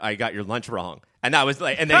said, "Bert, I got your lunch wrong." And that was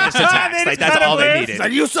like, and then just a text. Like that's all they needed.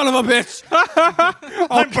 Like, you son of a bitch!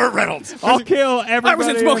 I'm Burt Reynolds. I'll kill everybody. I was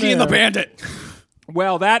in Smokey and the Bandit.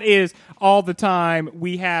 Well, that is all the time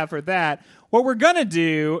we have for that. What we're going to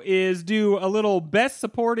do is do a little best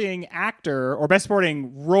supporting actor or best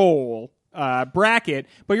supporting role bracket,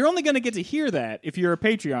 but you're only going to get to hear that if you're a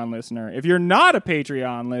Patreon listener. If you're not a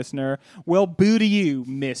Patreon listener, well, boo to you,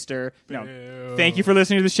 mister. No, thank you for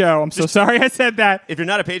listening to the show. I'm so sorry I said that. If you're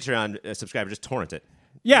not a Patreon subscriber, just torrent it.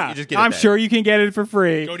 Yeah, You just get it I'm there. sure you can get it for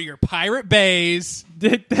free. Go to your Pirate Bays.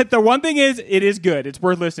 The one thing is, it is good. It's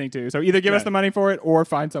worth listening to. So either give us Yeah. the money for it or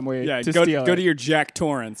find some way to go steal it. to your Jack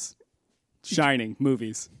Torrance. Shining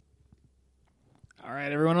movies. All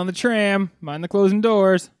right, everyone on the tram, mind the closing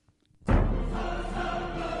doors.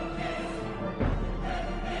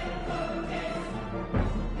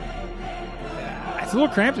 It's a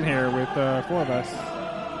little cramped in here with 4 of us.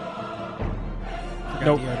 Forgot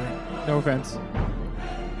Nope. deodorant. No offense.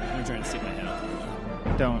 I'm trying to stick my head out.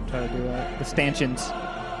 Don't try to do it. The stanchions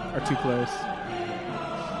are too close.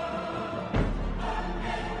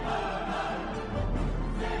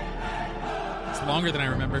 It's longer than I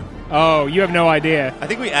remember. Oh, you have no idea. I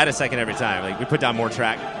think we add a second every time. Like we put down more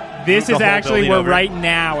track. This The is whole actually, building we're over. right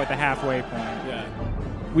now at the halfway point. Yeah.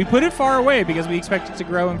 We put it far away because we expect it to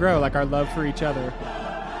grow and grow, like our love for each other.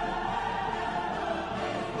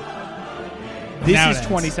 This Now it is ends.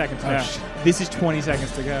 20 seconds. Oh, No, shit. this is 20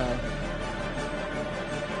 seconds to go.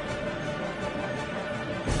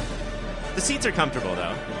 The seats are comfortable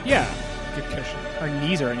though. Yeah. Good cushion. Our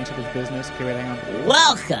knees are in each other's business. Okay, wait, hang on.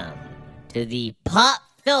 Welcome to the Pop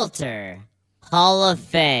Filter Hall of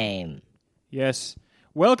Fame. Yes.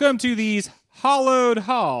 Welcome to these hollowed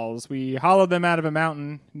halls. We hollowed them out of a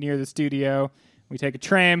mountain near the studio. We take a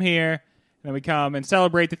tram here, and then we come and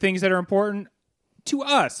celebrate the things that are important to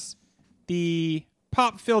us, the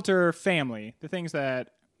Pop Filter family, the things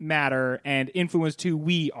that matter and influence who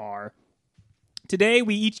we are. Today,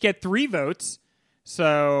 we each get 3 votes,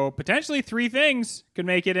 so potentially 3 things could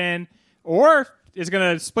make it in, or is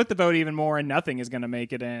going to split the vote even more and nothing is going to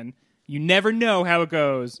make it in. You never know how it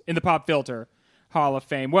goes in the Pop Filter Hall of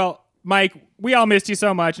Fame. Well, Mike, we all missed you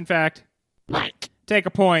so much. In fact, Mike. take a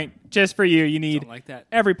point just for you. You need Don't like that.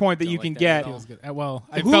 every point that Don't you like can that get. at all. Feels good. Well,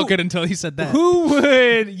 I Who- felt good until he said that. Who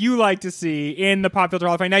would you like to see in the Pop Filter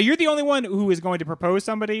Hall of Fame? Now, you're the only one who is going to propose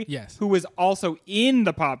somebody Yes. who is also in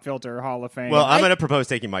the Pop Filter Hall of Fame. Well, I'm going to propose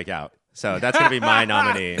taking Mike out. So that's going to be my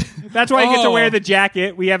nominee. That's why you get to Oh. wear the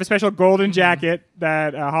jacket. We have a special golden jacket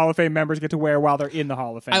that Hall of Fame members get to wear while they're in the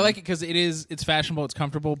Hall of Fame. I like it because it's fashionable, it's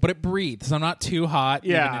comfortable, but it breathes. I'm not too hot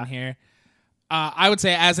Yeah. even in here. I would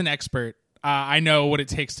say, as an expert, I know what it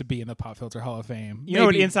takes to be in the Pop Filter Hall of Fame. You know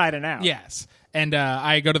it Maybe- inside and out. Yes, and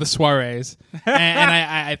I go to the soirees, and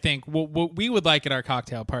I think what we would like at our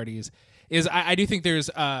cocktail parties is I do think there's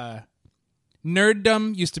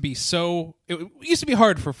nerddom used to be it used to be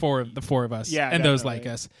hard for the four of us, Yeah, and those definitely.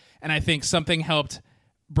 like us, and I think something helped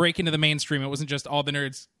break into the mainstream. It wasn't just all the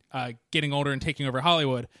nerds getting older and taking over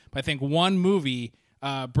Hollywood, but I think one movie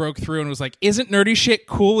broke through and was like, "Isn't nerdy shit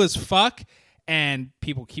cool as fuck?" And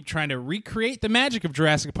people keep trying to recreate the magic of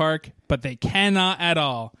Jurassic Park, but they cannot at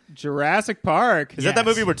all. Jurassic Park. Is that Yes.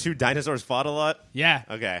 movie where 2 dinosaurs fought a lot? Yeah.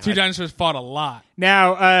 Okay. 2 dinosaurs fought a lot.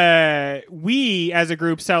 Now, we as a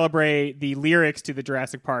group celebrate the lyrics to the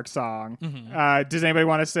Jurassic Park song. Mm-hmm. Does anybody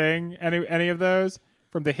want to sing any of those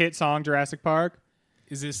from the hit song Jurassic Park?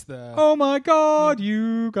 Is this the... Oh my God,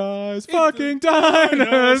 you guys, fucking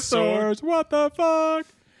dinosaurs! What the fuck?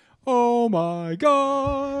 Oh my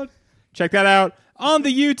God! Check that out on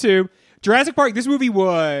the YouTube. Jurassic Park. This movie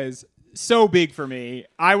was so big for me.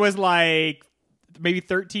 I was like maybe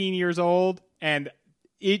 13 years old, and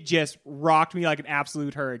it just rocked me like an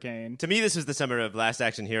absolute hurricane. To me, this is the summer of Last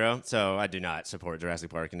Action Hero, so I do not support Jurassic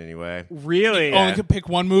Park in any way. Really? Only could pick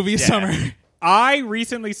one movie a summer. I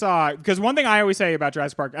recently saw, because one thing I always say about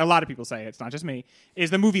Jurassic Park, a lot of people say it, it's not just me, is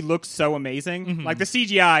the movie looks so amazing. Like the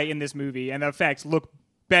CGI in this movie and the effects look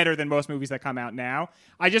better than most movies that come out now.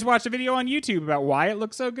 I just watched a video on YouTube about why it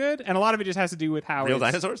looks so good, and a lot of it just has to do with how Real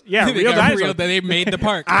it's- dinosaurs? Yeah, They real got dinosaurs. They made the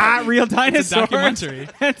park. Real dinosaurs. documentary.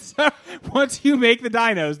 And so once you make the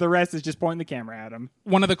dinos, the rest is just pointing the camera at them.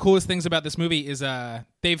 One of the coolest things about this movie is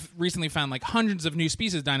they've recently found like hundreds of new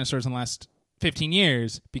species of dinosaurs in the last 15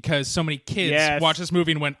 years because so many kids Yes. watched this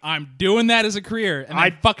movie and went, "I'm doing that as a career," and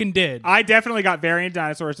I fucking did. I definitely got variant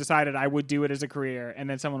dinosaurs, decided I would do it as a career, and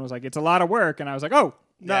then someone was like, it's a lot of work, and I was like, oh,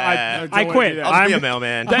 no, Yeah. I quit. I'll just be a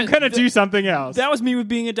mailman. I'm going to do something else. That was me with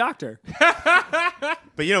being a doctor.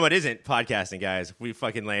 But you know what isn't podcasting, guys? We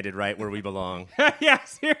fucking landed right where we belong. Yeah,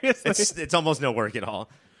 seriously. It's almost no work at all.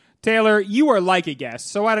 Taylor, you are like a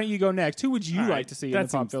guest, so why don't you go next? Who would you like to see in the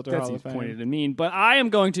Pop Filter that Hall seems of Fame? pointed and mean, but I am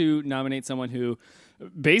going to nominate someone who,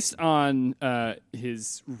 based on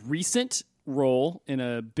his recent role in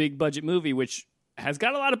a big budget movie, which has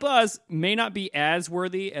got a lot of buzz, may not be as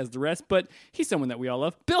worthy as the rest, but he's someone that we all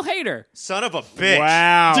love. Bill Hader. Son of a bitch.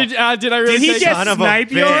 Wow. Did I really Did he say just son of a snipe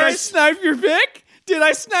bitch. Did I yours? snipe your pick? Did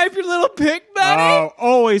I snipe your little pick, buddy? Oh,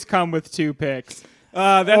 always come with 2 picks.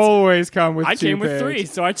 That's Always come with I 2 came with picks. 3,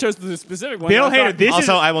 so I chose the specific one. Bill I thought- Hader, this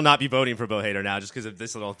Also, is... I will not be voting for Bill Hader now just because of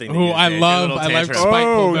this little thing. that Ooh, you I did, your love- little I like tantrum. spiteful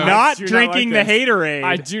Oh, votes. not Do not drinking like the this. Haterade.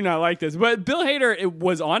 I do not like this. But Bill Hader, it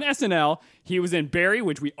was on SNL. He was in Barry,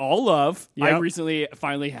 which we all love. I Yep. recently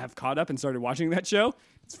finally have caught up and started watching that show.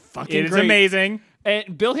 It's fucking It is great. amazing.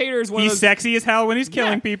 And Bill Hader is one He's of those. sexy as hell when he's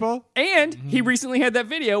killing Yeah. people. And he recently had that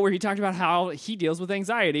video where he talked about how he deals with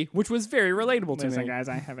anxiety, which was very relatable to Listen, me. guys,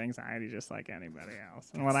 I have anxiety just like anybody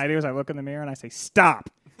else. And what I do is I look in the mirror and I say,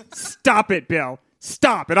 stop. Stop it, Bill.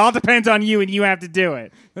 Stop. It all depends on you, and you have to do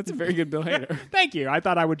it. That's a very good Bill Hader. Thank you. I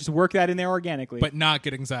thought I would just work that in there organically. But not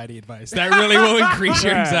good anxiety advice. That really will increase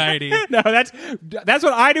your anxiety. No, that's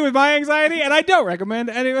what I do with my anxiety, and I don't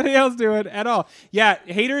recommend anybody else do it at all. Yeah,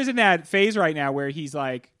 Hader is in that phase right now where he's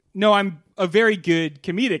like, no, I'm a very good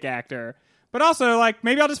comedic actor, but also like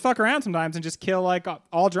maybe I'll just fuck around sometimes and just kill like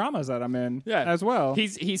all dramas that I'm in as well.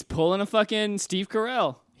 He's pulling a fucking Steve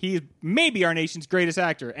Carell. He's maybe our nation's greatest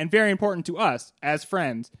actor and very important to us as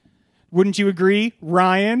friends. Wouldn't you agree,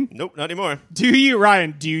 Ryan? Nope, not anymore.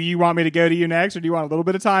 Ryan, do you want me to go to you next, or do you want a little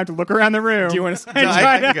bit of time to look around the room? Do you want to? No,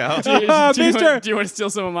 I can go. Mr. Do you want to steal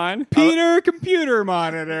some of mine? Peter Computer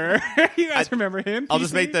Monitor. You guys remember him? I'll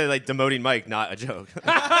just make the demoting Mike not a joke.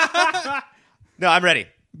 No, I'm ready.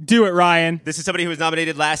 Do it, Ryan. This is somebody who was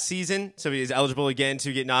nominated last season, so he is eligible again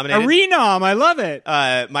to get A nominated. renom. I love it.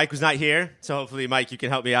 Mike was not here, so hopefully, Mike, you can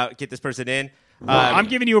help me out, get this person in. I'm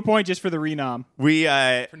giving you a point just for the renom. We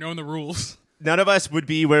For knowing the rules. none of us would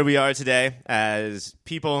be where we are today as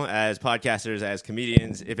people, as podcasters, as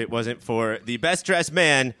comedians, if it wasn't for the best dressed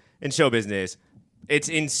man in show business. It's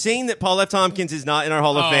insane that Paul F. Tompkins is not in our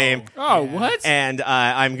Hall of Fame, Oh, what? and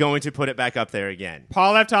I'm going to put it back up there again.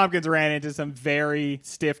 Paul F. Tompkins ran into some very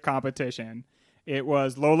stiff competition. It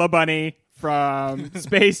was Lola Bunny from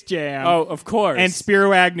Space Jam. Oh, of course. And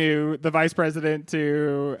Spiro Agnew, the vice president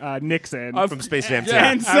to Nixon. From Space Jam 2.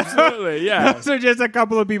 And so- Absolutely, yeah. Those are just a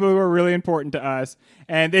couple of people who were really important to us.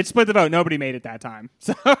 And it split the vote. Nobody made it that time.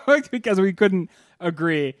 So because we couldn't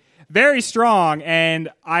agree. Very strong, and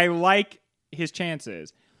I like his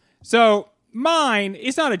chances. So mine,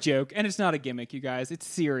 it's not a joke, and it's not a gimmick, you guys. It's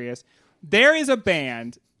serious. There is a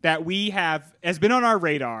band that has been on our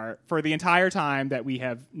radar for the entire time that we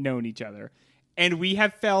have known each other. And we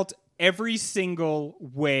have felt every single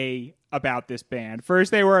way about this band.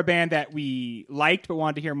 First, they were a band that we liked but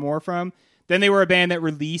wanted to hear more from. Then they were a band that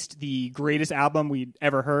released the greatest album we'd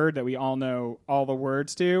ever heard that we all know all the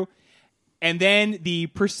words to. And then the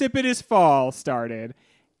precipitous fall started.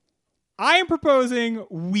 I am proposing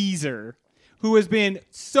Weezer, who has been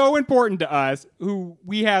so important to us, who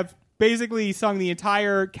we have basically sung the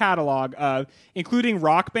entire catalog of, including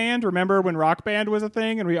Rock Band. Remember when Rock Band was a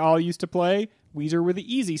thing and we all used to play? Weezer were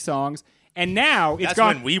the easy songs. And now it's That's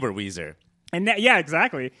gone. when we were Weezer. And yeah,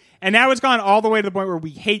 exactly. And now it's gone all the way to the point where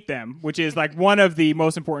we hate them, which is like one of the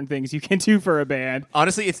most important things you can do for a band.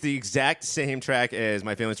 Honestly, it's the exact same track as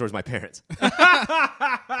My Family Towards My Parents.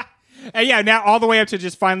 And yeah, now all the way up to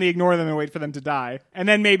just finally ignore them and wait for them to die. And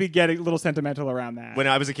then maybe get a little sentimental around that. When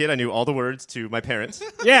I was a kid, I knew all the words to My Parents.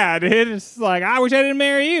 Yeah, dude. It's like, I wish I didn't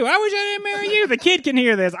marry you. I wish I didn't marry you. The kid can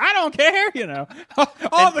hear this. I don't care, you know.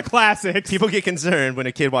 All the classics. People get concerned when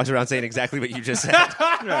a kid walks around saying exactly what you just said.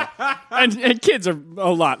 And kids are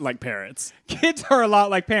a lot like parents. Kids are a lot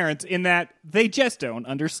like parents in that they just don't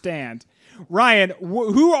understand. Ryan,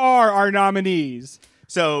 who are our nominees?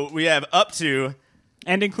 So we have up to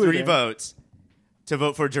And including 3 votes to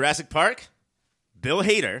vote for Jurassic Park, Bill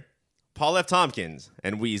Hader, Paul F. Tompkins,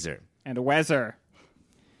 and Weezer. and a Weezer.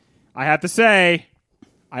 I have to say,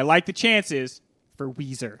 I like the chances for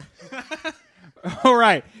Weezer. All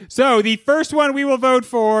right. So the first one we will vote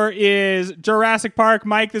for is Jurassic Park.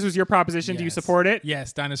 Mike, this was your proposition. Do you Yes. support it?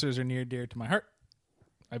 Yes, dinosaurs are near and dear to my heart.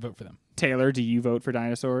 I vote for them. Taylor, do you vote for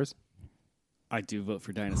dinosaurs? I do vote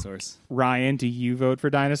for dinosaurs. Ryan, do you vote for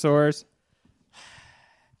dinosaurs?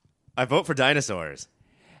 I vote for dinosaurs.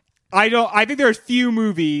 I don't. I think there's few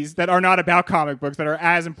movies that are not about comic books that are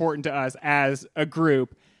as important to us as a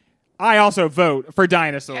group. I also vote for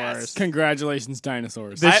dinosaurs. Congratulations,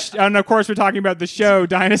 dinosaurs. And of course, we're talking about the show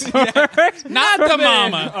Dinosaurs. Not the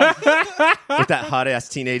mama. With that hot-ass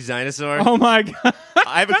teenage dinosaur. Oh my god!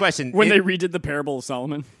 I have a question. when in, they redid the Parable of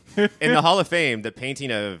Solomon. in the Hall of Fame, the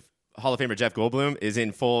painting of Hall of Famer Jeff Goldblum is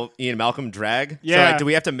in full Ian Malcolm drag. Yeah. So, like, do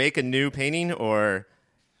we have to make a new painting, or...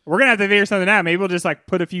 We're gonna have to figure something out. Maybe we'll just like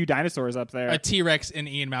put a few dinosaurs up there. A T-Rex in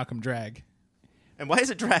Ian Malcolm drag. And why is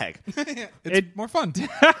it drag? It's more fun.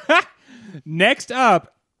 Next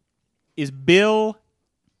up is Bill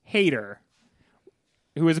Hader,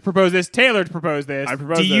 who has proposed this. Taylor proposed this. I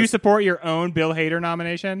proposed Do you this. support your own Bill Hader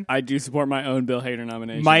nomination? I do support my own Bill Hader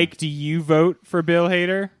nomination. Mike, do you vote for Bill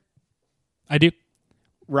Hader? I do.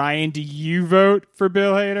 Ryan, do you vote for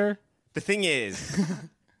Bill Hader? The thing is...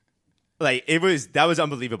 Like, that was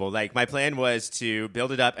unbelievable. Like, my plan was to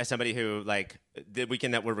build it up as somebody who, like, the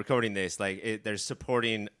weekend that we're recording this, like, there's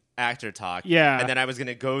supporting actor talk. Yeah. And then I was going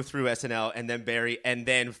to go through SNL and then Barry and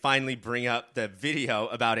then finally bring up the video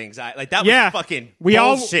about anxiety. Like, that was fucking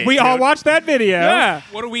bullshit. We all dude. watched that video. Yeah.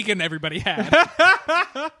 What a weekend everybody had.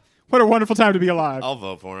 What a wonderful time to be alive. I'll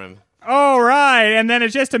vote for him. All right, and then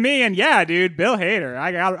it's just to me, and yeah, dude, Bill Hader.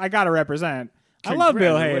 I got to represent. I love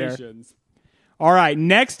Bill Hader. Congratulations. All right,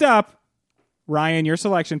 next up, Ryan, your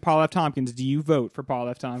selection, Paul F. Tompkins. Do you vote for Paul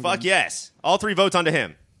F. Tompkins? Fuck yes. All 3 votes onto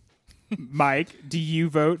him. Mike, do you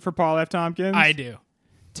vote for Paul F. Tompkins? I do.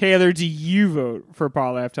 Taylor, do you vote for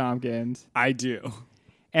Paul F. Tompkins? I do.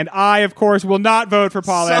 And I, of course, will not vote for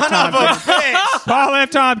Paul F. Son of a Tompkins. bitch. Paul F.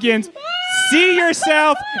 Tompkins, see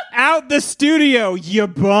yourself out the studio, you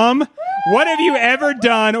bum. What have you ever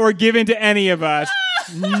done or given to any of us?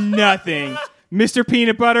 Nothing. Mr.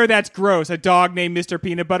 Peanut Butter, that's gross. A dog named Mr.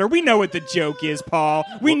 Peanut Butter. We know what the joke is, Paul.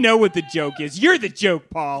 We know what the joke is. You're the joke,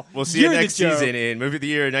 Paul. We'll see You're you the next joke. season in Movie of the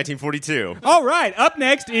Year 1942. All right, up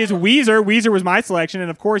next is Weezer. Weezer was my selection, and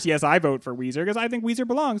of course, yes, I vote for Weezer because I think Weezer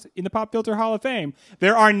belongs in the Pop Filter Hall of Fame.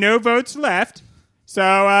 There are no votes left, so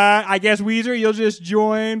I guess Weezer, you'll just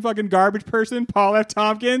join fucking garbage person Paul F.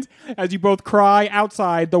 Tompkins as you both cry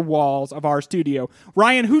outside the walls of our studio.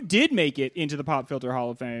 Ryan, who did make it into the Pop Filter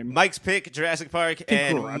Hall of Fame? Mike's pick, Jurassic Park,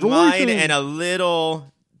 and Congratulations. mine, and a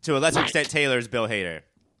little, to a lesser extent, Taylor's Bill Hader.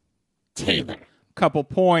 Taylor. Couple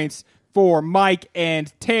points for Mike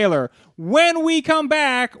and Taylor. When we come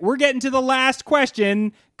back, we're getting to the last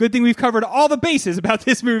question. Good thing we've covered all the bases about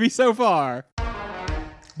this movie so far.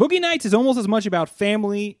 Boogie Nights is almost as much about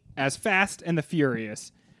family as Fast and the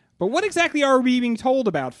Furious. But what exactly are we being told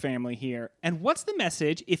about family here? And what's the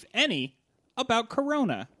message, if any, about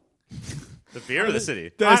Corona? The beer of the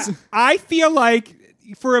city. I feel like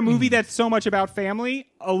for a movie that's so much about family,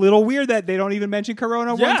 a little weird that they don't even mention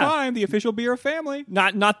Corona one Yeah. time, the official beer of family.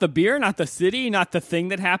 Not the beer, not the city, not the thing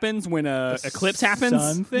that happens when a eclipse happens.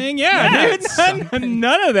 Sun thing? Yeah, dude,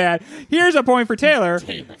 none of that. Here's a point for Taylor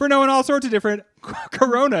for knowing all sorts of different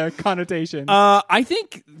Corona connotations. I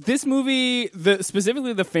think this movie,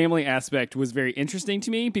 specifically the family aspect, was very interesting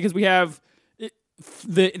to me because we have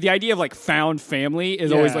the idea of like found family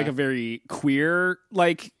is always Yeah. like a very queer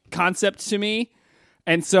like concept to me,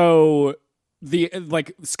 and so the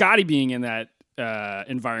like Scotty being in that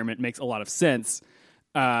environment makes a lot of sense.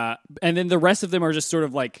 And then the rest of them are just sort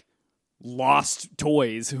of like lost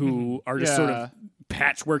toys who are just sort of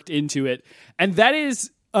patchworked into it, and that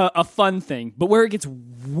is a fun thing. But where it gets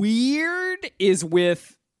weird is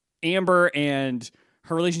with Amber and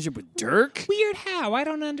her relationship with Dirk. Weird how? I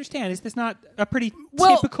don't understand. Is this not a pretty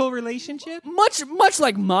Well- typical relationship? Much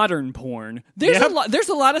like modern porn, there's Yep. there's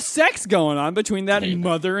a lot of sex going on between that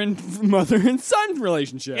mother and son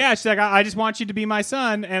relationship. Yeah, she's like, I just want you to be my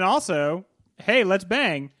son, and also, hey, let's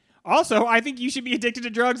bang. Also, I think you should be addicted to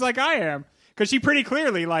drugs like I am. Because she pretty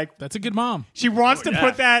clearly, like, That's a good mom. she wants to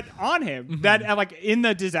put that on him. That, like, in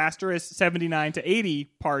the disastrous 79 to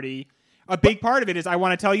 80 party, a big part of it is I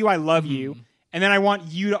want to tell you I love you, and then I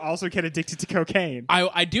want you to also get addicted to cocaine.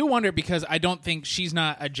 I do wonder because I don't think she's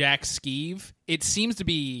not a Jack Skeeve. It seems to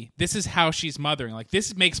be this is how she's mothering. Like,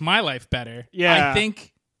 this makes my life better. Yeah. I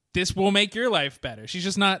think this will make your life better. She's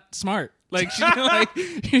just not smart. Like,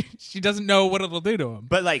 she doesn't know what it'll do to him.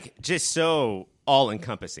 But like just so all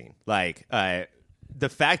encompassing. Like the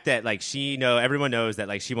fact that like everyone knows that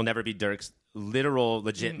like she will never be Dirk's literal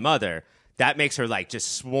legit mother, that makes her like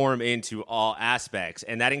just swarm into all aspects.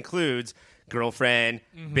 And that includes girlfriend,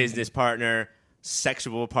 business partner,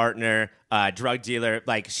 sexual partner, drug dealer.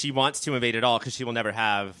 Like she wants to invade it all because she will never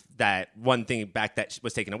have that one thing back that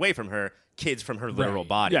was taken away from her, kids from her literal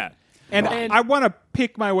body. Yeah. And I want to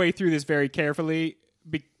pick my way through this very carefully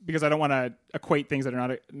because I don't want to equate things that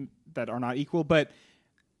are not equal. But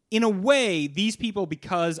in a way, these people,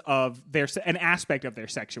 because of an aspect of their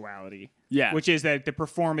sexuality, which is that the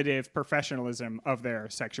performative professionalism of their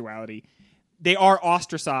sexuality, they are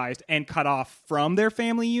ostracized and cut off from their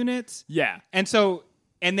family units. Yeah.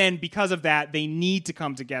 And then because of that, they need to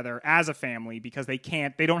come together as a family because they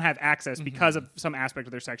don't have access because of some aspect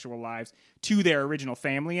of their sexual lives to their original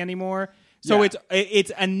family anymore. So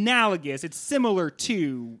it's analogous. It's similar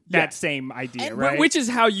to that same idea, right? Which is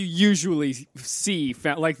how you usually see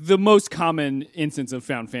like the most common instance of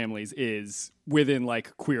found families is within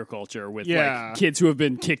like queer culture with like kids who have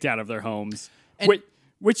been kicked out of their homes,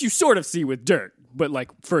 which you sort of see with Dirk, but like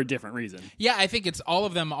for a different reason. Yeah, I think it's all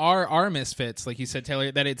of them are misfits, like you said,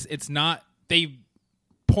 Taylor. That it's not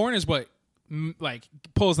porn is what like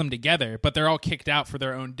pulls them together, but they're all kicked out for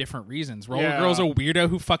their own different reasons. Roller Girl's a weirdo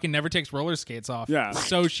who fucking never takes roller skates off. Yeah,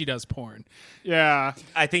 so she does porn. Yeah,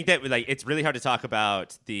 I think that like it's really hard to talk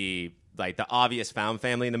about the obvious found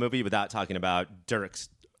family in the movie without talking about Dirk's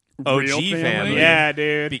OG family. Yeah,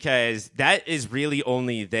 dude. Because that is really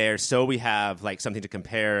only there so we have like something to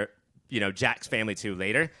compare, Jack's family to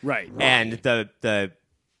later. Right. And the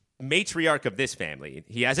matriarch of this family.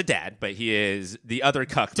 He has a dad, but he is the other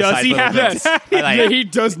cuck. Does besides he Little have Bill. a dad? Yeah, he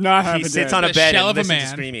does not have He a sits dad. on a The bed shell and of a listens to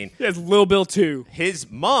man. screaming. He has Lil Bill too. His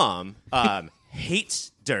mom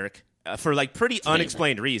hates Dirk for like pretty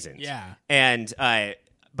unexplained reasons. Yeah. And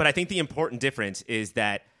but I think the important difference is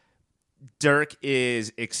that Dirk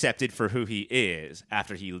is accepted for who he is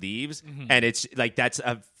after he leaves, and it's like that's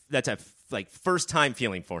a like first time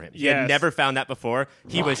feeling for him. He had Yes. never found that before.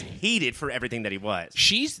 He was hated for everything that he was.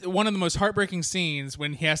 She's one of the most heartbreaking scenes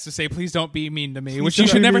when he has to say, "Please don't be mean to me," which you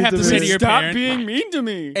should never have to say to your Stop parent. being mean to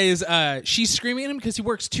me. Is she's screaming at him because he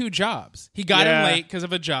works 2 jobs. He got Yeah. in late because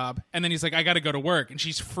of a job, and then he's like, "I got to go to work," and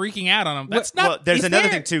she's freaking out on him. That's Well, not. there's is another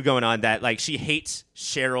there- thing too going on that like she hates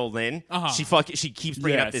Cheryl Lynn. She keeps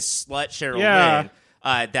bringing up Yes. this slut Cheryl Yeah.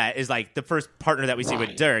 Lynn that is like the first partner that we see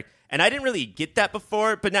with Dirk. And I didn't really get that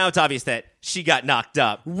before, but now it's obvious that she got knocked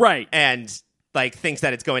up, Right. And like thinks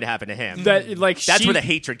that it's going to happen to him. That like That's she, where the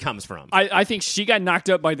hatred comes from. I think she got knocked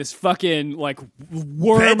up by this fucking like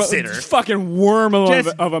worm, Bedsitter. fucking worm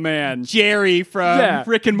Just- of a man. Jerry from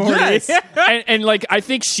Rick and Morty. Yes. and like I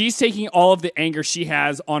think she's taking all of the anger she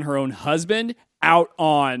has on her own husband out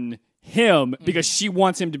on him because she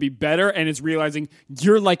wants him to be better and is realizing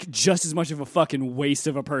you're like just as much of a fucking waste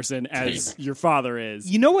of a person as your father is.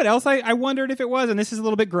 You know what else I wondered if it was, and this is a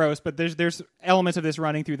little bit gross, but there's elements of this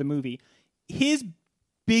running through the movie. His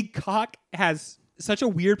big cock has such a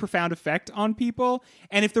weird, profound effect on people,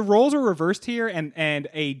 and if the roles are reversed here, and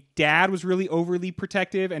a dad was really overly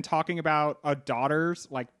protective and talking about a daughter's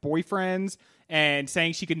like boyfriends and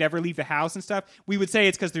saying she could never leave the house and stuff, we would say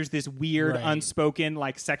it's because there's this weird, unspoken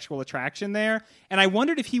like sexual attraction there. And I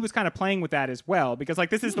wondered if he was kind of playing with that as well, because like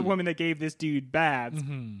this is the woman that gave this dude baths,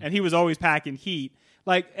 and he was always packing heat.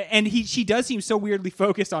 Like, and she does seem so weirdly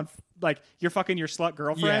focused on like you're fucking your slut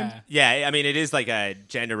girlfriend. Yeah. Yeah, I mean, it is like a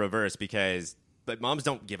gender reverse because but moms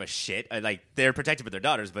don't give a shit. Like they're protective of their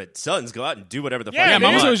daughters, but sons go out and do whatever the fuck Yeah, they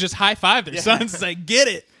moms want. always just high five their sons. It's like, get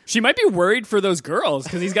it. She might be worried for those girls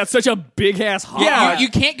because he's got such a big ass hog. Yeah, you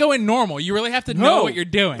can't go in normal. You really have to know No. what you're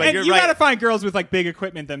doing. But And you're you right. gotta find girls with like big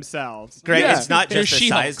equipment themselves. Greg, Yeah. it's not They're just the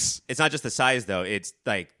She-Hulks. size. It's not just the size though. It's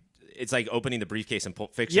like opening the briefcase in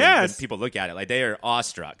Pulp Fiction. Yes. When people look at it, like they are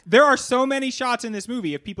awestruck. There are so many shots in this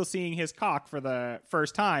movie of people seeing his cock for the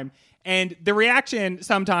first time, and the reaction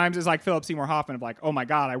sometimes is like Philip Seymour Hoffman of like, "Oh my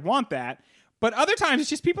god, I want that." But other times it's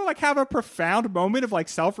just people like have a profound moment of like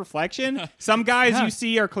self-reflection. Some guys you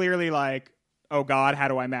see are clearly like, "Oh god, how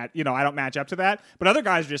do I match? You know, I don't match up to that." But other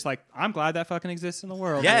guys are just like, "I'm glad that fucking exists in the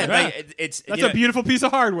world." Yeah, Like, like it's that's you know, a beautiful piece of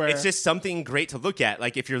hardware. It's just something great to look at.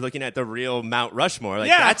 Like if you're looking at the real Mount Rushmore, like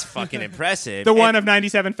Yeah. that's fucking impressive. the one And- of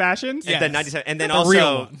 97 fashions. Yeah. the 97, and then The real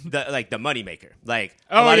also one. the moneymaker. Like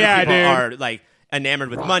Oh, a lot yeah, of people dude. are like enamored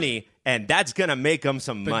with money, and that's gonna make them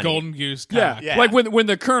some the money. golden goose. Yeah. Yeah. Like when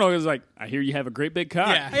the colonel is like, I hear you have a great big cock.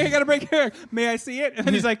 Yeah. Hey, I gotta break here. May I see it? And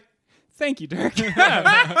then he's like, "Thank you, Dirk."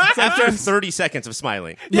 After 30 seconds of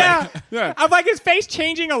smiling. Yeah. Yeah. I'm like his face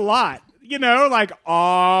changing a lot. You know, like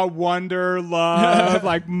awe, wonder, love,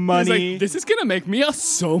 like He's money. like, this is gonna make me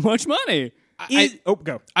so much money.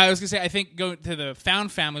 Go. I was gonna say, I think going to the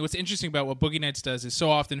found family. What's interesting about what Boogie Nights does is so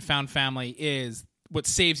often found family is what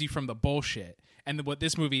saves you from the bullshit. And what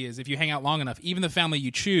this movie is, if you hang out long enough, even the family you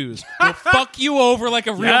choose will fuck you over like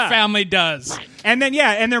a real Yeah. family does. And then,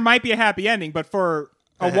 and there might be a happy ending, but for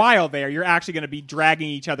a while there, you're actually going to be dragging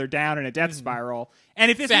each other down in a death spiral. And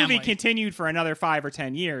if this Family. movie continued for another 5 or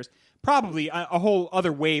 10 years, probably a whole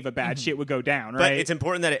other wave of bad shit would go down, But right? it's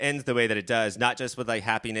important that it ends the way that it does, not just with like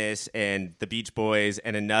happiness and the Beach Boys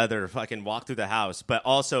and another fucking walk through the house, but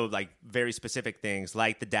also like very specific things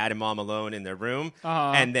like the dad and mom alone in their room.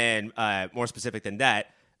 And then more specific than that,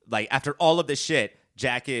 like after all of this shit,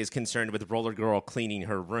 Jack is concerned with Roller Girl cleaning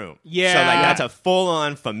her room. Yeah. So like that's a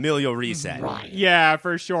full-on familial reset. Yeah,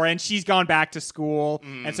 for sure. And she's gone back to school,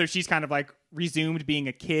 and so she's kind of like resumed being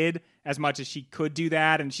a kid as much as she could do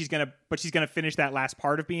that. And she's gonna finish that last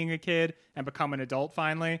part of being a kid and become an adult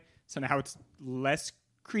finally. So now it's less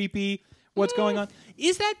creepy. What's going on?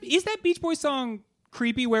 Is that Beach Boys song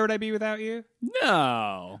creepy? Where Would I Be Without You?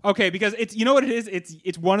 No. Okay, because it's, you know what it is?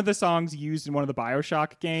 It's one of the songs used in one of the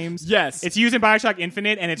BioShock games. Yes. It's used in BioShock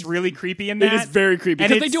Infinite, and it's really creepy in that. It is very creepy. And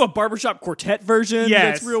Because they it's- do a barbershop quartet version.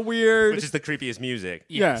 Yes. That's real weird. Which is the creepiest music.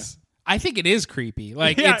 Yes. I think it is creepy.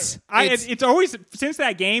 Like Yeah, it's it's always, since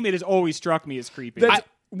that game, it has always struck me as creepy.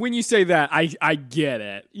 When you say that, I get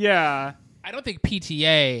it. Yeah. I don't think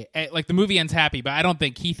PTA like the movie ends happy, but I don't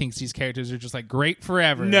think he thinks these characters are just like great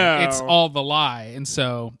forever. No. It's all the lie, and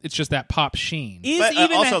so it's just that pop sheen. Is But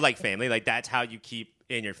even also that- like family, like that's how you keep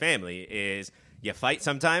in your family is you fight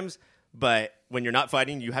sometimes, but when you're not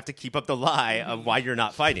fighting, you have to keep up the lie of why you're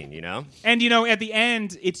not fighting, you know? And, at the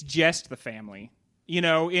end, it's just the family.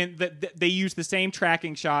 They use the same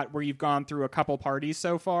tracking shot where you've gone through a couple parties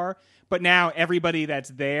so far, but now everybody that's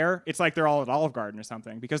there, it's like they're all at Olive Garden or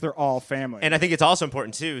something because they're all family. And I think it's also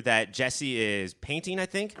important, too, that Jesse is painting, I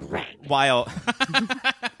think, while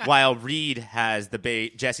Reed has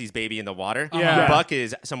Jesse's baby in the water. Yeah. Buck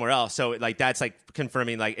is somewhere else. So, that's,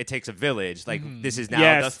 confirming, it takes a village. This is now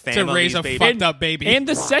Yes. the To family's raise a baby. fucked up baby. And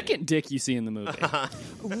the second dick you see in the movie.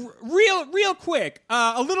 Real quick,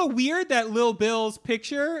 a little weird that Lil Bill's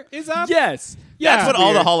picture is up. Yes. Yeah. That's what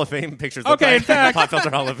all the Hall of Fame pictures look Okay, like. in fact- The Pop Filter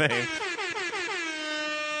Hall of Fame.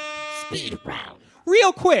 Speed round.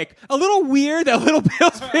 Real quick, a little weird that Little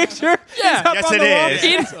Bill's picture Yeah. is up Yes, on it the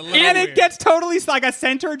wall. is. And it gets totally like a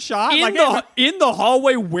centered shot. In the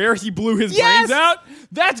hallway where he blew his Yes! brains out,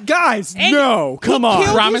 that's guys. And No, come he on.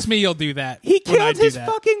 killed Promise me you'll do that. he when I killed do his that.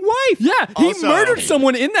 fucking wife. Yeah, he Also- murdered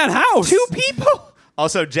someone in that house. 2 people.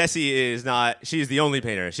 Also, Jessie is not. She's the only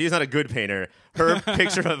painter. She is not a good painter. Her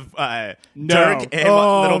picture of Dirk and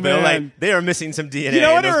Oh, Little Bill, man. they are missing some DNA. You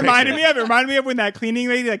know what in it those reminded me pictures. of? It reminded me of when that cleaning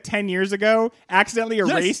lady, 10 years ago, accidentally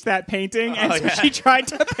erased that painting, and so she tried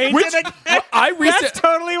to paint it again. That's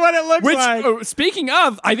totally what it looks like. Speaking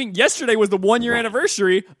of, I think yesterday was the 1 year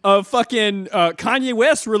anniversary of fucking Kanye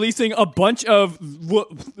West releasing a bunch of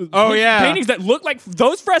paintings that look like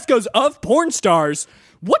those frescoes of porn stars.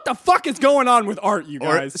 What the fuck is going on with art, you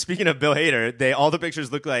Or guys? speaking of Bill Hader, all the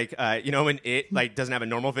pictures look like when it doesn't have a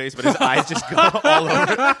normal face, but his eyes just go all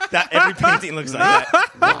over. That every painting looks like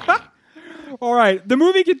that. All right. The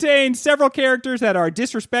movie contains several characters that are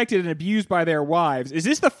disrespected and abused by their wives. Is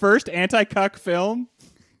this the first anti-cuck film?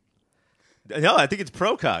 No, I think it's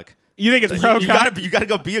pro cuck. You think it's pro-cuck? You gotta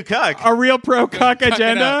go be a cuck. A real pro-cuck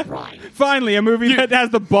agenda? Finally, a movie that has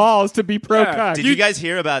the balls to be pro-cuck. Did you guys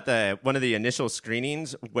hear about one of the initial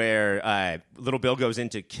screenings where Little Bill goes in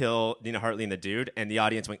to kill Nina Hartley and the dude, and the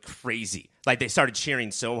audience went crazy? They started cheering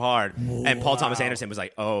so hard, and Paul Thomas Anderson was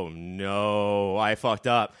like, "Oh no, I fucked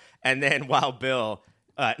up." And then Wild Bill,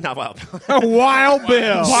 not Wild Bill, Wild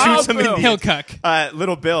Bill. shoots him in the Hill cuck.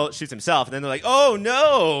 Little Bill shoots himself, and then they're like, "Oh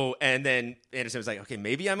no!" And then Anderson was like, "Okay,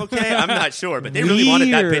 maybe I'm okay. I'm not sure, but they really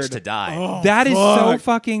wanted that bitch to die That is so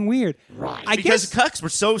fucking weird. I because guess, cucks were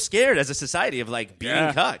so scared as a society of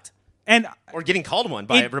being cucked and or getting called one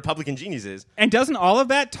by Republican geniuses." and doesn't all of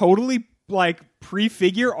that totally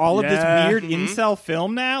prefigure all of this Yeah. weird incel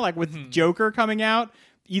film now, with Joker coming out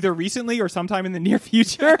either recently or sometime in the near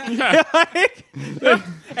future, and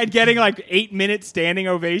getting 8-minute standing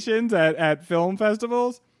ovations at film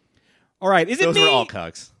festivals. All right, is it Those me? were all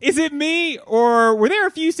cucks. Is it me, or were there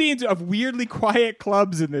a few scenes of weirdly quiet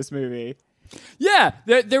clubs in this movie Yeah,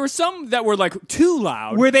 there were some that were too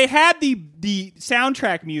loud. where they had the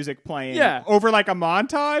soundtrack music playing over a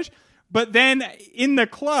montage? But then in the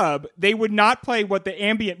club, they would not play what the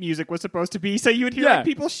ambient music was supposed to be. So you would hear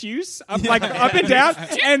people's shoes up and down.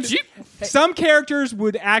 And some characters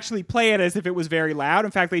would actually play it as if it was very loud.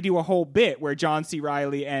 In fact, they do a whole bit where John C.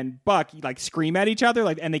 Reilly and Buck scream at each other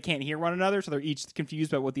and they can't hear one another. So they're each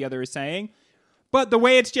confused about what the other is saying. But the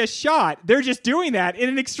way it's just shot, they're just doing that in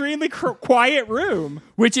an extremely quiet room.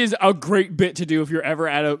 Which is a great bit to do if you're ever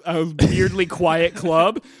at a weirdly quiet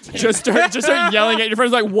club. Just start yelling at your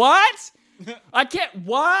friends what? I can't,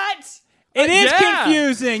 what? It is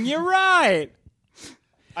confusing. You're right.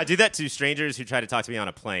 I do that to strangers who try to talk to me on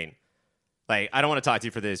a plane. I don't want to talk to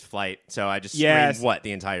you for this flight, so I just scream what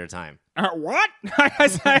the entire time. What?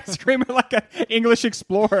 I scream like an English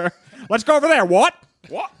explorer. Let's go over there. What?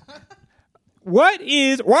 What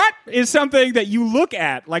is something that you look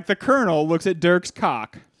at like the Colonel looks at Dirk's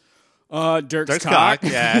cock? Dirk's cock.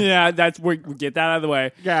 Yeah. Yeah, we get that out of the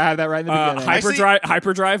way. Yeah, I have that right in the beginning.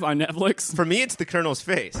 Hyperdrive on Netflix. For me, it's the Colonel's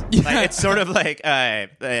face. It's sort of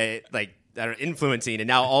influencing, and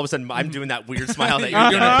now all of a sudden I'm doing that weird smile that you're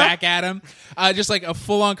Doing doing. it back at him. Just like a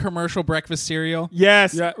full-on commercial breakfast cereal.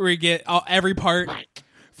 Yes. Where you get every part.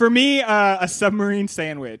 For me, a submarine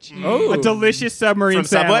sandwich. Oh. A delicious submarine From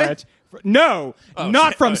Subway? sandwich. No,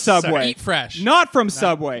 not from Subway. Eat fresh. Not from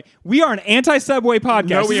Subway. We are an anti-Subway podcast.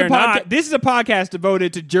 No, we are not. This is a podcast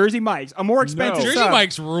devoted to Jersey Mike's, a more expensive Jersey sub,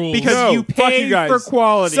 Mike's rules. because you fuck pay you guys. for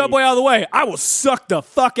quality. Subway all the way. I will suck the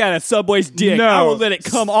fuck out of Subway's dick. No. I will let it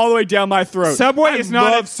come all the way down my throat. Subway I is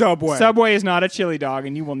not love Subway. Subway is not a chili dog,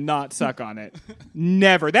 and you will not suck on it.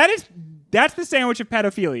 Never. That is That's the sandwich of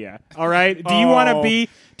pedophilia. All right. Do you want to eat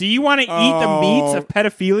the meats of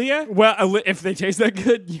pedophilia? Well, if they taste that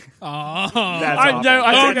good, That's I awful. take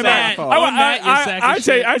that That's back. awful.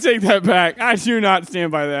 I take that back. I do not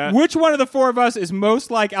stand by that. Which one of the four of us is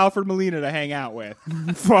most like Alfred Molina to hang out with?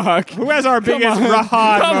 Fuck. Who has our biggest Rahad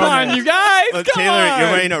Come moment? on, you guys. Well, Come Taylor, on.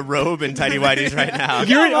 you're wearing a robe and tidy whities right now.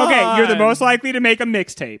 You're the on. most likely to make a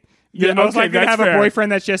mixtape. You're Yeah, the most okay, likely to that's have fair. a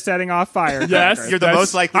boyfriend that's just setting off fire. Yes. You're the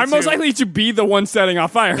most likely I'm to- most likely to be the one setting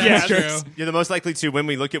off fire. Yes. True. You're the most likely to, when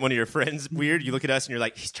we look at one of your friends weird, you look at us and you're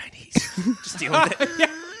like, he's Chinese. Just deal with it.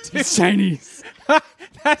 It's Chinese.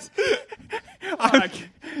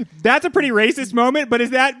 That's a pretty racist moment, but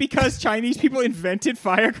is that because Chinese people invented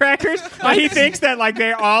firecrackers? He thinks that like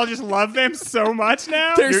they all just love them so much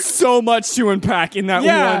now? There's so much to unpack in that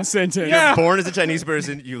Yeah. one sentence. Yeah. Born as a Chinese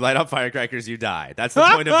person, you light off firecrackers, you die. That's the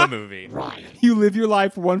point of the movie. You live your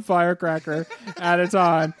life one firecracker at a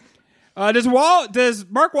time. Does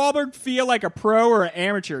Mark Wahlberg feel like a pro or an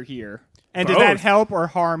amateur here? And does that Both. help or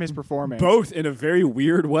harm his performance? Both in a very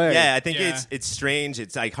weird way. Yeah, I think Yeah. it's strange.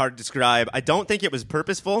 It's like hard to describe. I don't think it was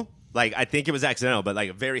purposeful. Like, I think it was accidental, but like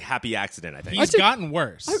a very happy accident, I think. He's gotten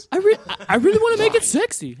worse. I really want to make it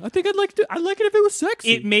sexy. I think I'd like it if it was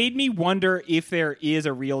sexy. It made me wonder if there is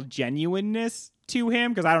a real genuineness to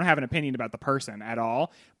him, because I don't have an opinion about the person at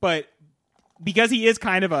all. But because he is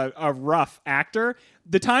kind of a rough actor,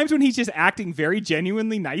 the times when he's just acting very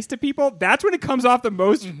genuinely nice to people, that's when it comes off the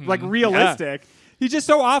most like realistic. He's just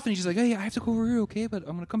so often, he's just like, hey, I have to go over here, okay? But I'm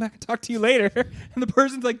going to come back and talk to you later. And the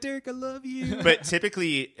person's like, Derek, I love you. But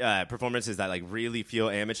typically, performances that like really feel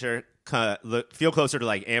amateur feel closer to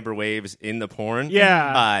like Amber Waves in the porn,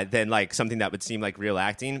 than like something that would seem like real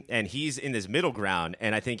acting. And he's in this middle ground,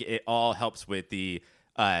 and I think it all helps with the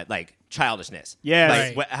like childishness.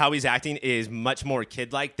 Yeah. like how he's acting is much more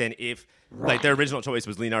kid-like than if like their original choice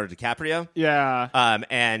was Leonardo DiCaprio. Yeah.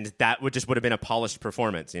 And that would have been a polished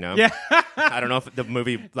performance, you know? Yeah. I don't know if the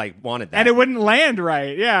movie like wanted that. And it wouldn't land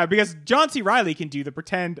right. Yeah, because John C. Reilly can do the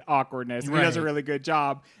pretend awkwardness. And he does a Right. really good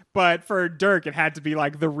job. But for Dirk, it had to be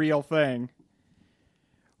like the real thing.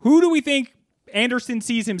 Who do we think Anderson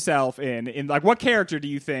sees himself in like, what character do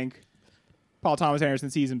you think Paul Thomas Anderson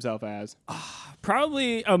sees himself as?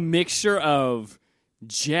 Probably a mixture of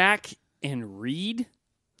Jack and Reed.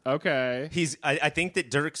 Okay. I think that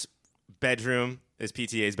Dirk's bedroom is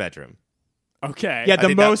PTA's bedroom. Okay. Yeah, I the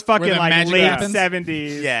think most where fucking the like magic late happens?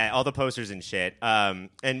 70s. Yeah, all the posters and shit.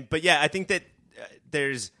 But yeah, I think that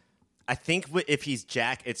I think if he's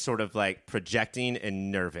Jack, it's sort of like projecting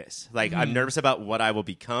and nervous. Like I'm nervous about what I will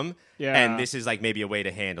become, Yeah. and this is like maybe a way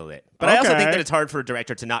to handle it. But I also Okay. think that it's hard for a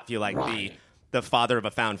director to not feel like the father of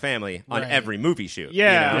a found family on Right. every movie shoot.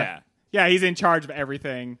 Yeah. you know? Yeah. Yeah, he's in charge of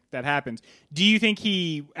everything that happens. Do you think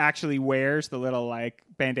he actually wears the little like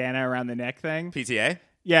bandana around the neck thing? PTA,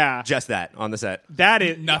 Yeah. just that on the set. That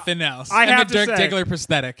is Nothing else. I and have the to Dirk say- Diggler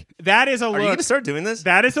prosthetic. that is a Are you look. going to start doing this?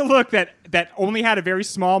 That is a look that only had a very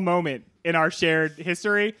small moment in our shared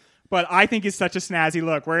history, but I think is such a snazzy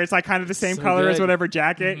look where it's like kind of the same So color as good. whatever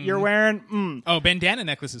jacket you're wearing. Oh, bandana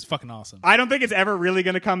necklace is fucking awesome. I don't think it's ever really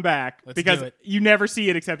going to come back Let's because do it. you never see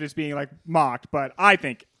it except it's being like mocked, but I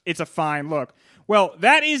think it's a fine look. Well,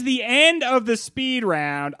 that is the end of the speed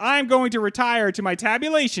round. I'm going to retire to my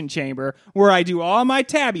tabulation chamber where I do all my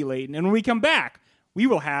tabulating, and when we come back, we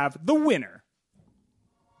will have the winner.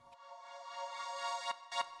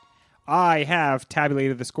 I have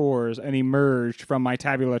tabulated the scores and emerged from my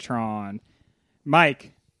tabulatron.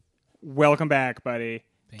 Mike, welcome back, buddy.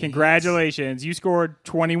 Congratulations. You scored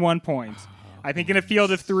 21 points. I think in a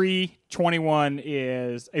field of 3, 21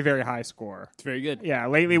 is a very high score. It's very good. Yeah,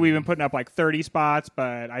 lately we've been putting up like 30 spots,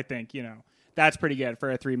 but I think, that's pretty good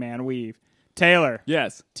for a 3-man weave. Taylor,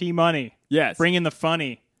 Yes. T-Money, Yes. bring in the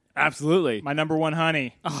funny. Absolutely. My number one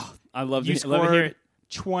honey. I love You to love to hear scored it.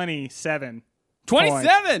 27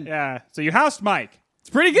 27. points. Yeah, so you housed Mike. It's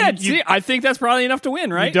pretty good. You- See, I think that's probably enough to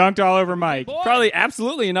win, right? You dunked all over Mike. Probably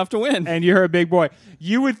absolutely enough to win. And you're a big boy.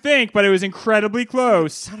 You would think, but it was incredibly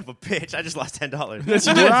close. Son of a bitch! I just lost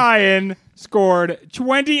 $10. Ryan scored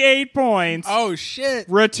 28 points. Oh shit!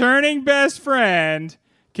 Returning best friend.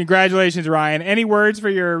 Congratulations, Ryan. Any words for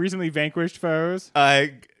your recently vanquished foes?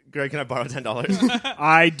 Greg, can I borrow $10?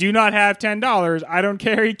 I do not have $10. I don't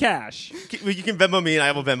carry cash. You can Venmo me, and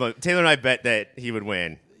I will Venmo. Taylor and I bet that he would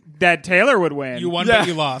win. That Taylor would win. You won, Yeah. but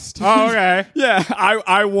you lost. Oh, okay. Yeah,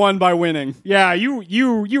 I won by winning. Yeah,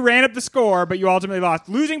 you ran up the score, but you ultimately lost.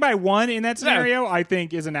 Losing by 1 in that scenario, I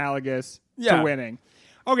think, is analogous to Yeah. winning.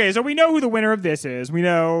 Okay, so we know who the winner of this is. We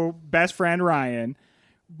know best friend Ryan.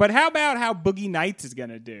 But how about how Boogie Nights is going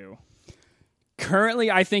to do?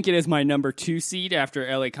 Currently, I think it is my number 2 seed after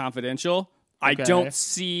LA Confidential. I Okay. don't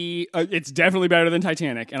see... it's definitely better than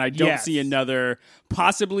Titanic, and I don't Yes. see another...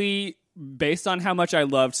 Possibly, based on how much I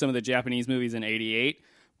loved some of the Japanese movies in 88,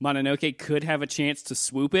 Mononoke could have a chance to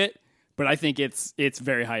swoop it, but I think it's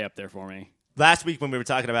very high up there for me. Last week when we were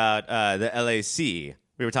talking about the LAC,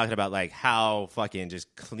 we were talking about like how fucking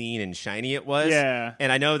just clean and shiny it was. Yeah.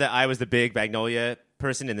 And I know that I was the big Magnolia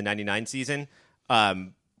person in the 99 season.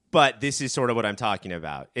 But this is sort of what I'm talking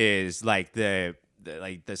about is like the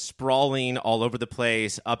sprawling all over the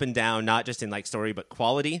place, up and down, not just in like story, but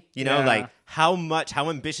quality, you know, Yeah. like how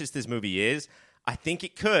ambitious this movie is. I think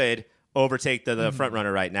it could overtake the front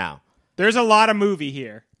runner right now. There's a lot of movie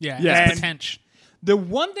here. Yeah, And it's potential. The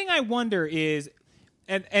one thing I wonder is,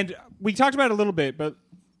 and we talked about it a little bit, but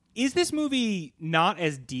is this movie not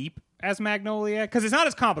as deep as Magnolia? Because it's not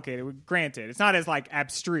as complicated, granted. It's not as like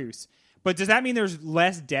abstruse. But does that mean there's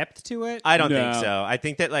less depth to it? I don't No. think so. I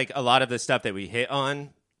think that like a lot of the stuff that we hit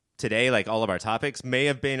on today, like all of our topics, may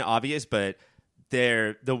have been obvious, but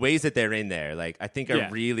the ways that they're in there, like I think are Yeah.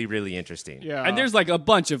 really, really interesting. Yeah. And there's like a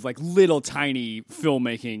bunch of like little tiny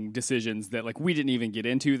filmmaking decisions that like we didn't even get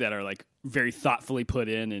into that are like very thoughtfully put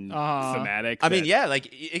in and thematic. I mean, that- yeah,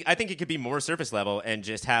 like I think it could be more surface level and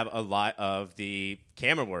just have a lot of the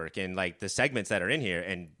camera work and like the segments that are in here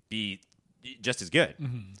and be just as good.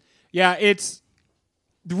 Yeah, it's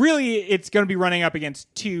going to be running up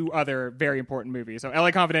against 2 other very important movies. So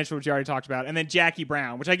LA Confidential, which you already talked about, and then Jackie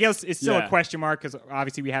Brown, which I guess is still Yeah. a question mark because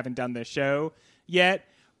obviously we haven't done this show yet.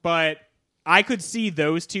 But I could see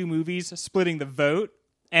those 2 movies splitting the vote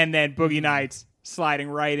and then Boogie Nights sliding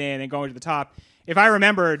right in and going to the top. If I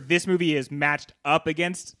remember, this movie is matched up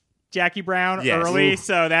against Jackie Brown Yes. early, Oof.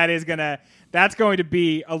 so that's going to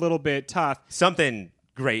be a little bit tough. Something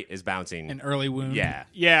great is bouncing. An early wound. Yeah,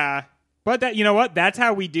 Yeah. But that, you know what? That's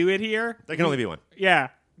how we do it here. there can only be one. Yeah.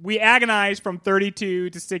 We agonize from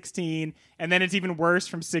 32 to 16, and then it's even worse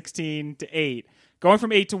from 16 to 8. Going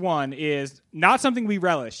from 8 to 1 is not something we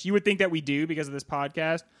relish. You would think that we do because of this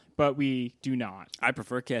podcast, but we do not. I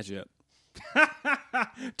prefer ketchup.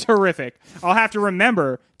 Terrific. I'll have to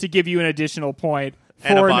remember to give you an additional point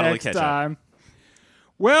And a for bottle of next ketchup. time.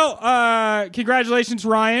 Well, congratulations,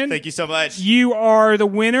 Ryan. Thank you so much. You are the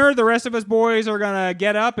winner. The rest of us boys are going to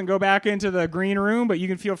get up and go back into the green room, but you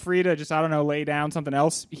can feel free to just, I don't know, lay down something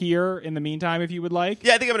else here in the meantime if you would like.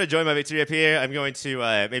 Yeah, I think I'm going to enjoy my victory up here. I'm going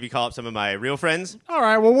to maybe call up some of my real friends. All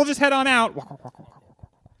right, well, we'll just head on out.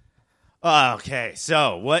 Okay,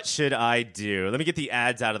 so what should I do? Let me get the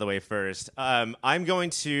ads out of the way first. I'm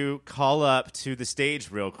going to call up to the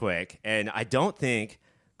stage real quick, and I don't think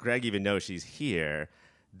Greg even knows she's here.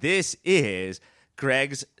 This is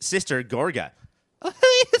Greg's sister, Gorga.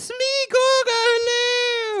 It's me, Gorga.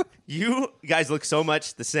 Hello. You guys look so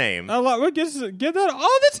much the same. We get that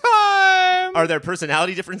all the time. Are there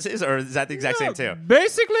personality differences, or is that the exact same too?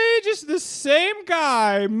 Basically, just the same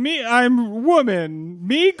guy. Me, I'm woman.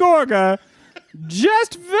 Me, Gorga.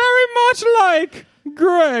 Just very much like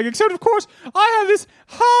Greg, except of course I have this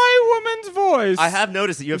high woman's voice. I have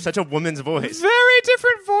noticed that you have such a woman's voice. Very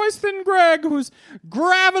different voice than Greg, whose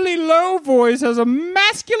gravelly low voice has a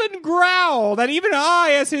masculine growl that even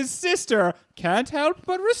I, as his sister, can't help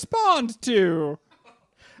but respond to.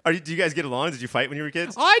 Do you guys get along? Did you fight when you were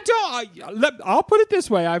kids? I'll put it this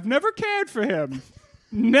way: I've never cared for him.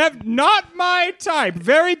 Not my type.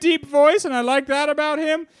 Very deep voice, and I like that about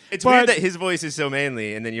him. It's but weird that his voice is so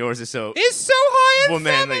manly and then yours is so... is so high and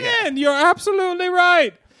Womanly, feminine. You're absolutely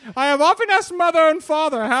right. I have often asked mother and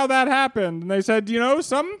father how that happened, and they said,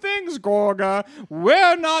 some things, Gorga,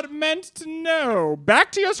 we're not meant to know.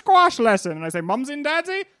 Back to your squash lesson. And I say, Mumsy and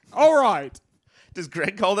Dadsy? All right. Does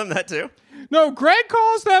Greg call them that too? No, Greg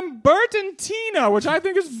calls them Bert and Tina, which I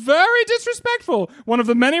think is very disrespectful. One of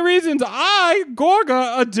the many reasons I,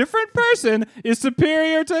 Gorga, a different person, is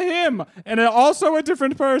superior to him, and also a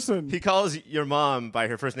different person. He calls your mom by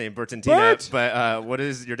her first name, Bertantina, Bert. but what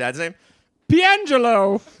is your dad's name?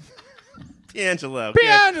 Piangelo. Piangelo.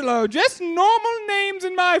 Piangelo. Just normal names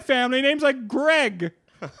in my family. Names like Greg.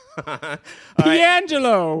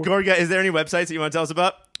 Piangelo. Gorga, is there any websites that you want to tell us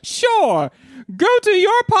about? Sure. Go to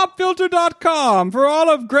yourpopfilter.com for all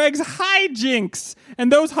of Greg's hijinks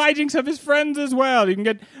and those hijinks of his friends as well. You can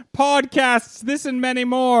get podcasts, this and many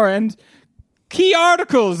more, and key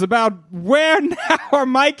articles about where now are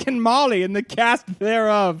Mike and Molly and the cast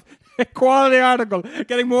thereof. A quality article,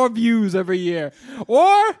 getting more views every year.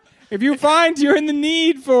 Or if you find you're in the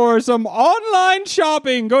need for some online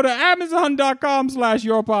shopping, go to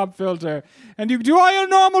amazon.com/yourpopfilter and you do all your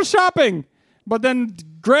normal shopping. But then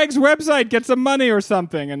Greg's website gets some money or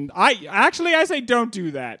something. And I say don't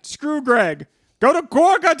do that. Screw Greg. Go to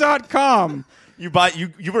Gorga.com. You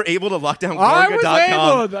were able to lock down I was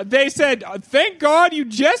Gorga.com. able. They said, thank God you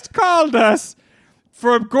just called us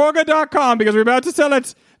for Gorga.com because we're about to sell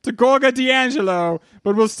it to Gorga D'Angelo,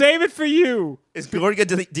 but we'll save it for you. Is Gorga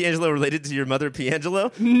D'Angelo related to your mother,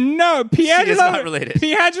 Piangelo? No, Piangelo. She is not related.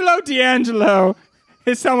 Piangelo D'Angelo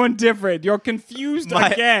is someone different. You're confused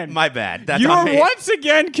again. My bad. That's You on are me. once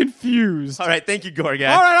again confused. All right, thank you, Gorga.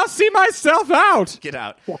 All right, I'll see myself out. Get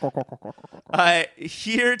out.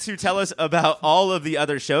 Here to tell us about all of the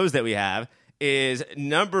other shows that we have is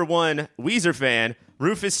number one Weezer fan,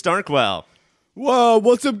 Rufus Starkwell. Whoa,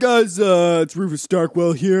 what's up, guys? It's Rufus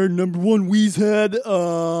Starkwell here, number one Weezhead.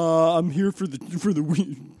 I'm here for the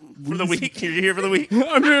week. For the week? You're here for the week?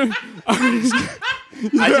 I'm here.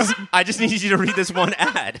 I just need you to read this one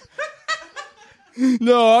ad.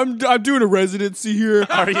 No, I'm doing a residency here.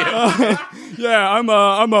 Are you? Yeah, I'm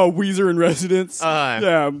a Weezer in residence.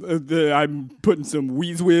 Uh-huh. Yeah, I'm putting some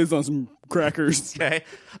Weez Whiz on some crackers. Okay.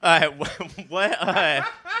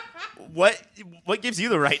 What gives you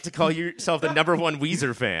the right to call yourself the number one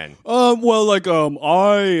Weezer fan? Well, like,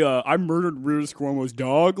 I murdered Rivers Cuomo's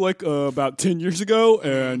dog like about 10 years ago,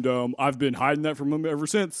 and I've been hiding that from him ever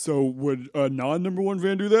since. So would a non-number one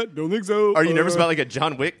fan do that? Don't think so. Are you nervous about like a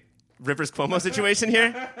John Wick Rivers Cuomo situation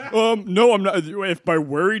here? No, I'm not. If by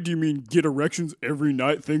worry do you mean get erections every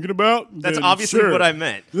night thinking about? That's then obviously sure. what I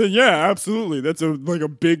meant. Then yeah, absolutely. That's a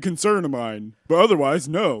big concern of mine. But otherwise,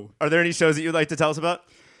 no. Are there any shows that you'd like to tell us about?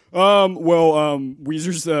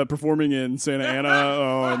 Weezer's performing in Santa Ana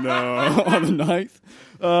on the 9th.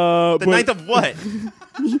 The 9th of what?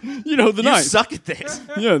 You know, the You 9th. suck at this.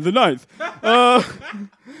 Yeah, the 9th.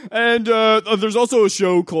 And there's also a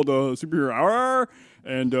show called Superhero Hour.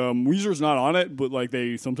 And Weezer's not on it, but like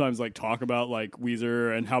they sometimes like talk about like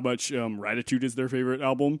Weezer and how much Raditude is their favorite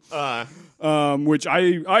album, which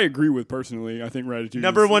I agree with personally. I think Raditude.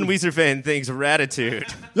 Number one Weezer fan thinks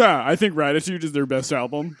Raditude. Yeah, I think Raditude is their best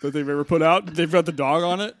album that they've ever put out. They've got the dog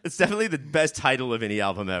on it. It's definitely the best title of any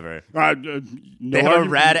album ever. No They have a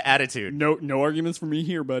rad attitude. No arguments for me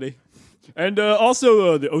here, buddy. And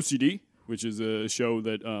also the OCD, which is a show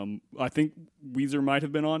that I think Weezer might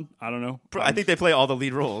have been on. I don't know. I think they play all the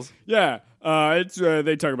lead roles. Yeah, it's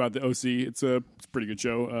they talk about the OC. It's a pretty good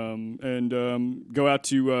show. And go out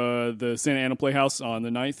to the Santa Ana Playhouse on the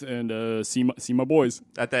 9th and see my boys.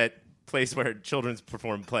 At that place where children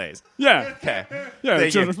perform plays. Yeah, Okay. yeah,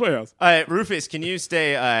 Thank Children's you. Playhouse. Rufus, can you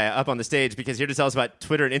stay up on the stage? Because here to tell us about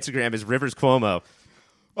Twitter and Instagram is Rivers Cuomo.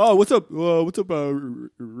 Oh, what's up? What's up,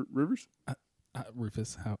 Rivers?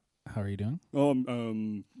 Rufus, how are you doing? Oh,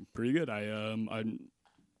 pretty good.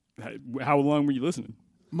 How long were you listening?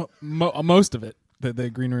 Most of it.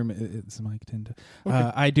 The green room is my contender.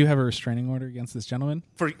 Okay. I do have a restraining order against this gentleman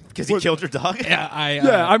Because he killed your dog? Yeah,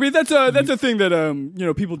 I mean that's a thing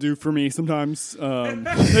that people do for me sometimes.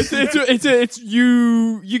 It's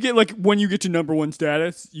you get like when you get to number one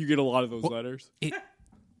status, you get a lot of those letters.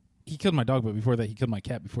 He killed my dog, but before that, he killed my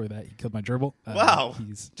cat. Before that, he killed my gerbil. Wow.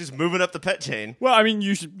 He's Just moving up the pet chain. Well, I mean,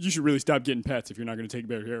 you should really stop getting pets if you're not going to take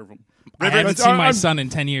better care of them. I haven't seen my son in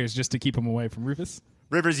 10 years just to keep him away from Rufus.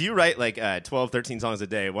 Rivers, you write like 12, 13 songs a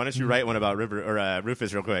day. Why don't you write one about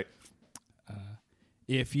Rufus real quick?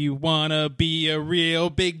 If you want to be a real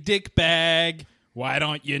big dick bag, why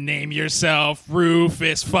don't you name yourself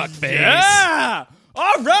Rufus Fuckface? Yeah!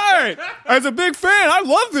 All right! As a big fan, I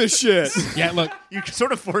love this shit. Yeah, look. You're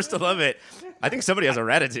sort of forced to love it. I think somebody has a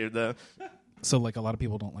Raditude, though. So, like, a lot of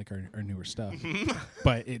people don't like our newer stuff.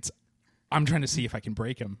 But I'm trying to see if I can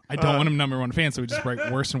break him. I don't want him number one fan, so we just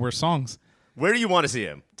write worse and worse songs. Where do you want to see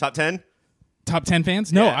him? Top 10? Top 10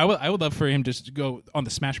 fans? No, Yeah. I would love for him just to go on the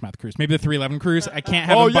Smash Mouth cruise. Maybe the 311 cruise. I can't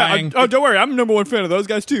have him buying. Don't worry. I'm a number one fan of those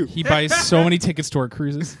guys, too. He buys so many tickets to our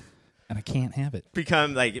cruises, and I can't have it.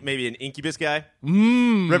 Become like maybe an Incubus guy?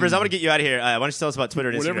 Rivers, I want to get you out of here. Why don't you tell us about Twitter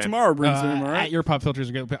and Whatever Instagram? tomorrow brings him, all right? At Your Pop Filters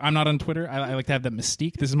are good, but I'm not on Twitter. I like to have that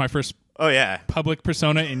mystique. This is my first Oh, yeah. public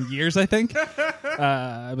persona in years, I think.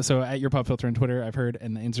 So at Your Pop Filter on Twitter, I've heard,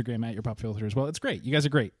 and the Instagram at Your Pop Filter as well. It's great. You guys are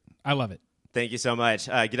great. I love it. Thank you so much.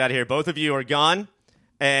 Get out of here. Both of you are gone.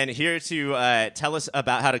 And here to tell us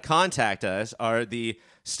about how to contact us are the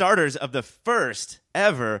starters of the first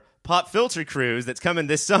ever Pop Filter cruise that's coming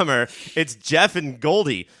this summer. It's Jeff and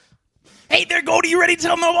Goldie. Hey there, Goldie, you ready to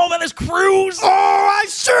tell them all about this cruise? Oh, I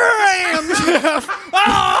sure am, Jeff.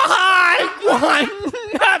 I want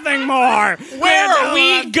nothing more. Where are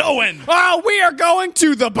we going? Oh, we are going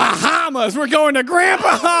to the Bahamas. We're going to Grand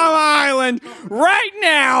Bahama Island right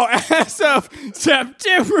now as of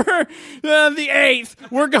September the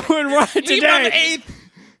 8th. We're going right today. Even on the 8th.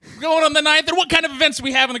 going on the 9th. And what kind of events do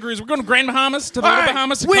we have on the cruise? We're going to Grand Bahamas, to the Little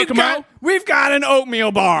Bahamas, to Kokomo. We've got an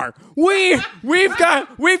oatmeal bar. We've got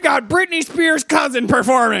Britney Spears' cousin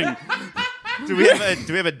performing. Do we have a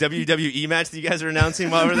WWE match that you guys are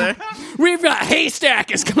announcing while we're there? We've got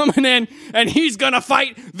Haystack is coming in, and he's gonna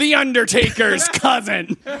fight The Undertaker's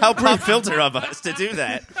cousin. How pop filter of us to do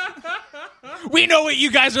that. We know what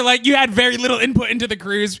you guys are like. You had very little input into the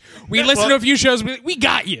cruise. We listened to a few shows. We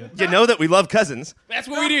got you. You know that we love cousins. That's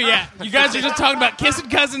what we do, yeah. You guys are just talking about kissing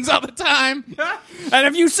cousins all the time. And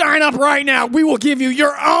if you sign up right now, we will give you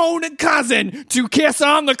your own cousin to kiss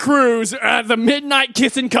on the cruise at the Midnight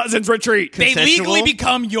Kissing Cousins Retreat. They Consensual? legally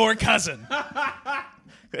become your cousin.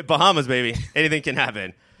 Bahamas, baby. Anything can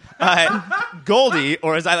happen. Goldie,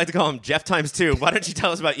 or as I like to call him, Jeff times 2. Why don't you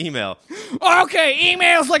tell us about email? Okay,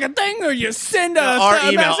 email's like a thing, or you send us Our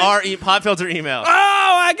a email, message? pop filter email. Oh,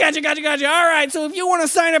 I got you. All right, so if you want to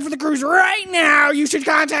sign up for the cruise right now, you should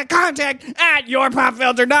contact at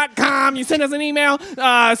yourpopfilter.com. You send us an email,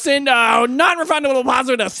 send a non-refundable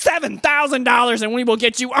deposit of $7,000, and we will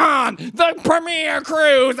get you on the premier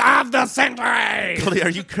cruise of the century. Goldie, are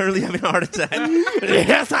you currently having a heart attack?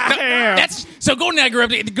 Yes, I am. So Golden and I grew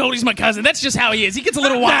up. Goldie's my cousin. That's just how he is. He gets a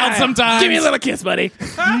little wild sometimes. Give me a little kiss, buddy.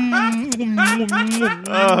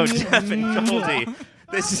 Oh, Jeff and Goldie.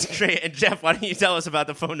 This is great. And Jeff, why don't you tell us about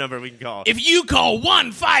the phone number we can call? If you call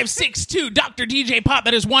 1562 Dr. DJ Pop,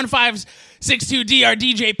 that is 1562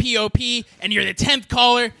 DRDJ POP, and you're the 10th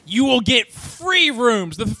caller, you will get free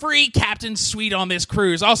rooms, the free captain's suite on this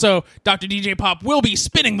cruise. Also, Dr. DJ Pop will be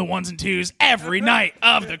spinning the ones and twos every night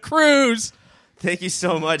of the cruise. Thank you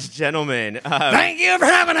so much, gentlemen. Thank you for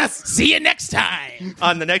having us. See you next time.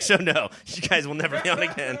 On the next show, no. You guys will never be on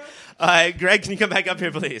again. Greg, can you come back up here,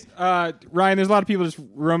 please? Ryan, there's a lot of people just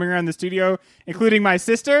roaming around the studio, including my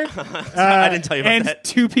sister. I didn't tell you about and that.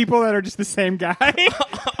 2 people that are just the same guy.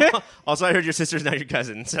 Also, I heard your sister's not your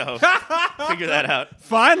cousin, so figure that out.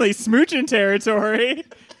 Finally, smooching territory.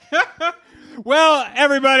 Well,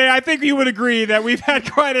 everybody, I think you would agree that we've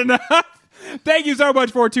had quite enough. Thank you so much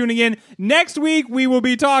for tuning in. Next week, we will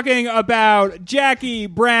be talking about Jackie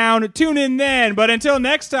Brown. Tune in then. But until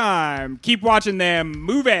next time, keep watching them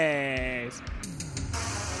movies.